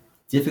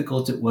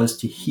difficult it was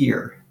to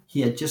hear.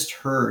 He had just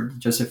heard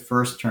Joseph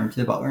first turn to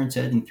the butler and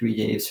said, in 3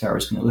 days,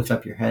 Pharaoh's going to lift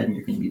up your head and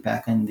you're going to be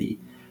back in the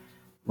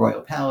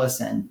royal palace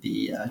and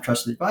the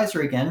trusted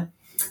advisor again.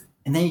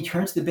 And then he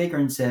turns to the baker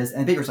and says,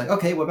 and the baker's like,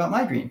 okay, what about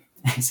my dream?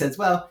 And he says,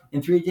 well,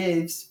 in 3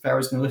 days,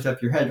 Pharaoh's going to lift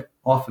up your head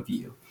off of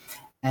you.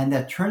 And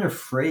that turn of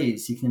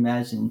phrase, you can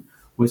imagine,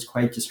 was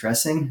quite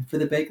distressing for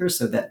the baker.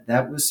 So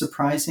that was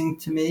surprising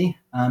to me,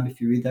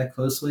 if you read that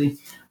closely.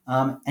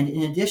 And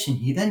in addition,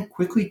 he then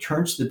quickly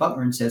turns to the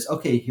butler and says,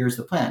 okay, here's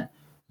the plan.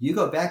 You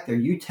go back there,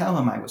 you tell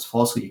him I was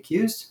falsely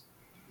accused.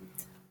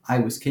 I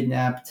was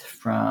kidnapped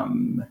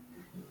from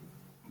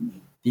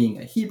being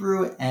a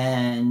Hebrew,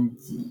 and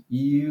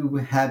you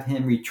have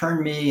him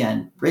return me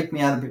and bring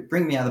me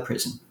out of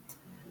prison.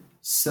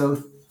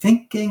 So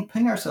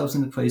putting ourselves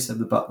in the place of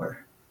the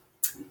butler,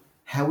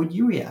 how would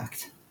you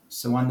react?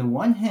 So on the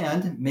one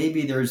hand,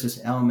 maybe there's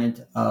this element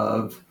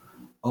of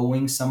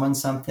owing someone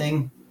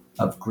something,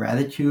 of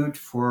gratitude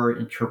for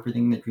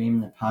interpreting the dream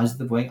in a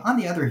positive way. On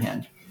the other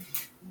hand,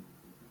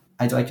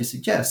 I'd like to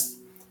suggest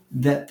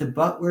that the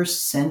butler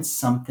sensed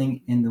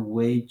something in the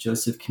way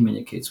Joseph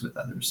communicates with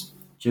others.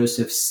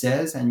 Joseph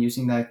says, and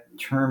using that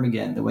term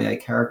again, the way I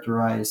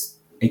characterize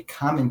a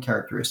common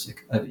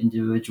characteristic of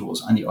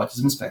individuals on the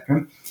autism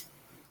spectrum,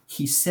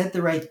 he said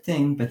the right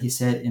thing, but he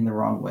said it in the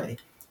wrong way.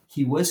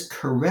 He was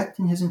correct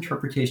in his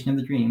interpretation of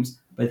the dreams,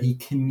 but he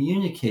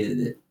communicated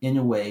it in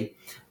a way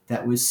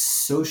that was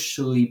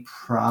socially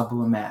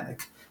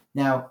problematic.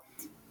 Now,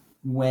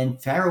 when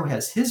Pharaoh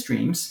has his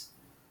dreams,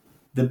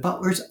 the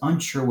butler's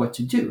unsure what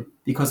to do,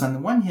 because on the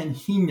one hand,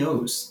 he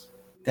knows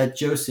that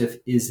Joseph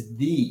is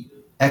the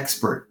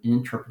expert in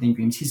interpreting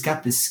dreams. He's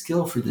got the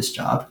skill for this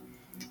job,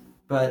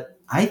 but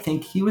I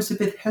think he was a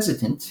bit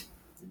hesitant.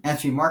 And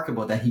it's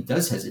remarkable that he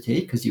does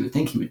hesitate, because you would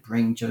think he would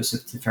bring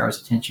Joseph to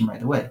Pharaoh's attention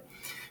right away.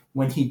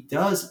 When he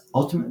does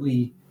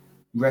ultimately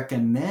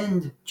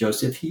recommend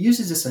Joseph, he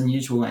uses this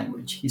unusual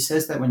language. He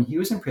says that when he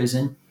was in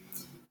prison,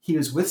 he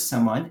was with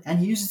someone, and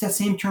he uses that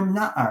same term,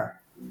 na'ar,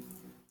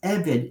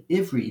 eved,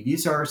 ivri.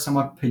 These are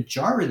somewhat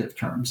pejorative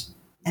terms.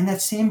 And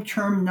that same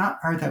term,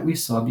 na'ar, that we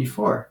saw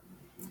before.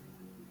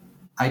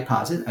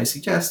 I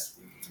suggest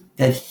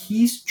that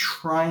he's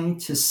trying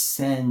to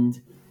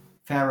send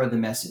Pharaoh the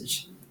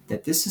message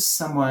that this is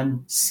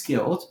someone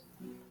skilled,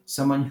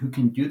 someone who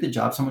can do the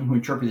job, someone who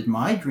interpreted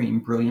my dream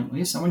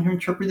brilliantly, someone who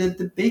interpreted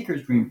the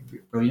baker's dream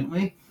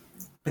brilliantly,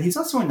 but he's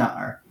also a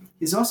na'ar.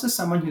 He's also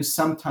someone who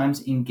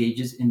sometimes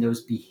engages in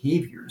those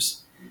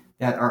behaviors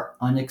that are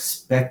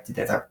unexpected,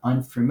 that are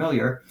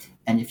unfamiliar.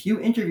 And if you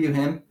interview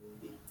him,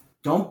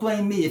 don't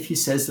blame me if he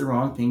says the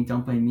wrong thing.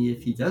 Don't blame me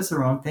if he does the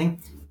wrong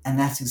thing. And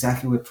that's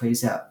exactly what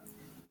plays out.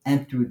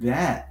 And through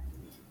that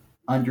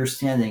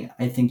understanding,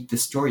 I think the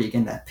story,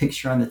 again, that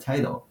picture on the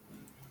title,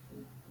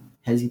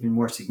 has even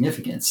more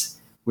significance,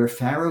 where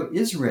Pharaoh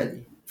is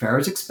ready.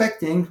 Pharaoh's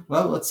expecting,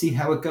 well, let's see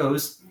how it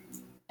goes.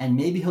 And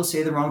maybe he'll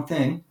say the wrong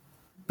thing,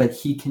 but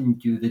he can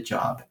do the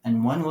job.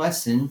 And one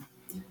lesson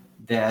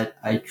that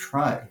I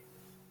try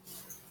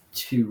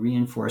to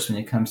reinforce when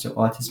it comes to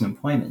autism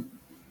employment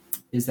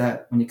is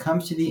that when it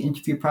comes to the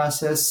interview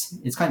process,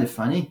 it's kind of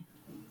funny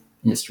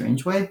in a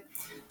strange way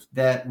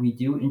that we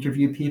do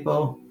interview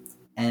people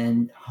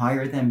and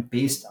hire them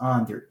based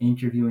on their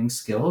interviewing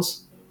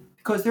skills,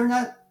 because they're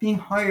not being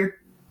hired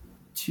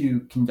to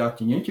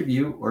conduct an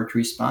interview or to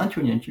respond to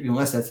an interview,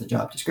 unless that's the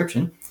job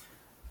description.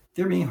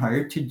 They're being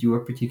hired to do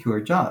a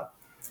particular job.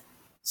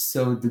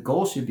 So the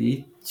goal should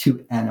be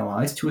to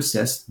analyze, to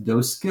assess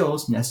those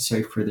skills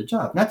necessary for the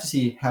job, not to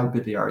see how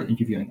good they are at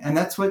interviewing. And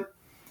that's what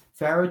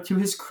Pharaoh, to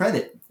his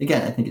credit,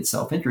 again, I think it's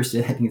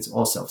self-interested, I think it's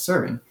all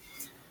self-serving,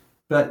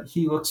 but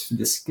he looks for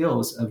the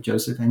skills of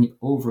Joseph and he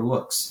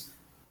overlooks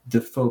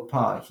the faux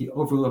pas. He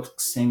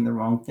overlooks saying the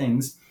wrong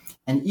things.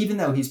 And even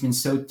though he's been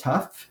so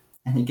tough,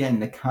 and again, in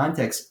the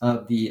context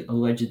of the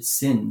alleged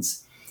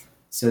sins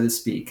so to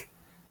speak,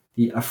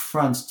 the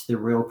affronts to the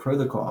royal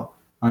protocol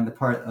on the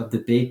part of the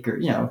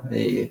baker,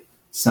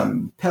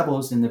 some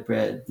pebbles in the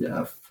bread,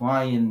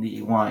 fly in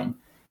the wine.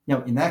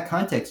 In that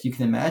context, you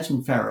can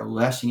imagine Pharaoh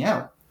lashing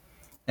out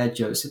at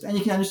Joseph, and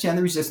you can understand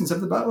the resistance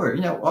of the butler.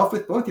 Off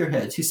with both your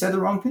heads. He said the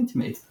wrong thing to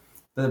me.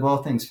 But of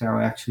all things,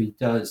 Pharaoh actually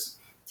does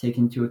take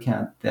into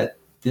account that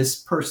this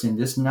person,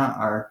 this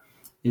Na'ar,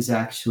 is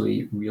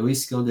actually really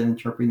skilled in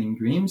interpreting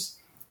dreams,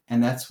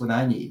 and that's what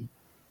I need.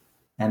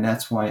 And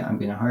that's why I'm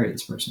going to hire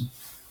this person.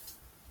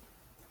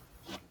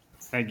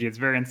 Thank you. It's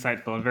very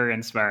insightful and very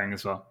inspiring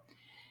as well.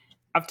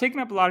 I've taken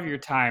up a lot of your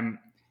time,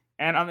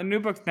 and on the New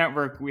Books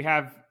Network, we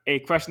have a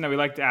question that we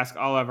like to ask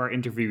all of our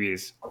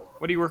interviewees.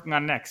 What are you working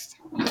on next?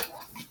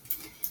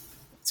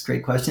 It's a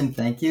great question.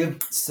 Thank you.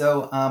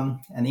 So,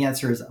 and the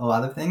answer is a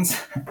lot of things.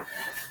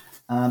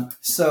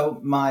 So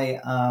my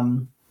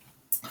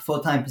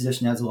full-time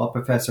position as a law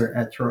professor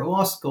at Touro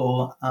Law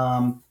School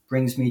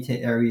brings me to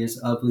areas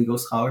of legal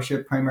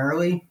scholarship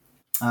primarily.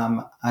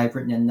 I've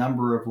written a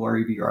number of law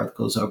review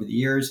articles over the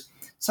years.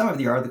 Some of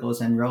the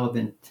articles, and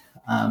relevant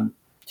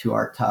to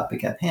our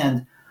topic at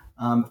hand,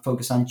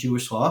 focus on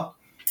Jewish law.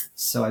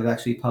 So I've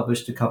actually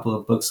published a couple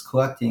of books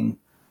collecting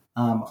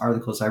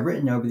articles I've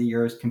written over the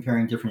years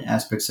comparing different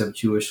aspects of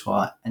Jewish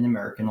law and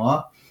American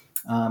law.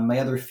 My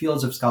other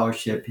fields of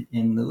scholarship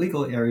in the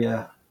legal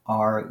area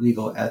are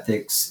legal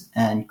ethics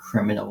and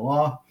criminal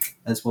law,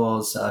 as well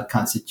as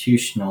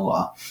constitutional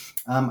law.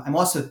 I'm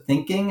also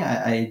thinking,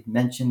 I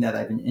mentioned that I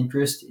have an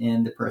interest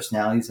in the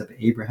personalities of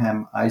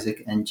Abraham,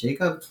 Isaac, and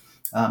Jacob,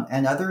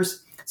 and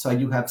others. So I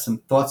do have some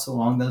thoughts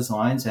along those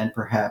lines, and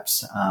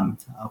perhaps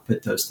I'll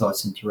put those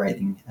thoughts into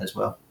writing as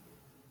well.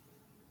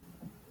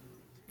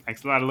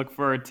 Thanks a lot. I look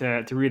forward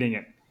to reading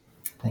it.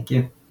 Thank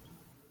you.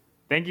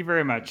 Thank you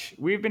very much.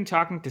 We've been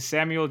talking to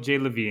Samuel J.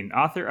 Levine,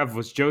 author of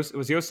Was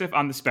Joseph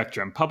on the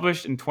Spectrum,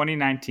 published in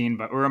 2019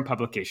 by Urim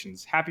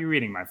Publications. Happy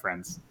reading, my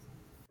friends.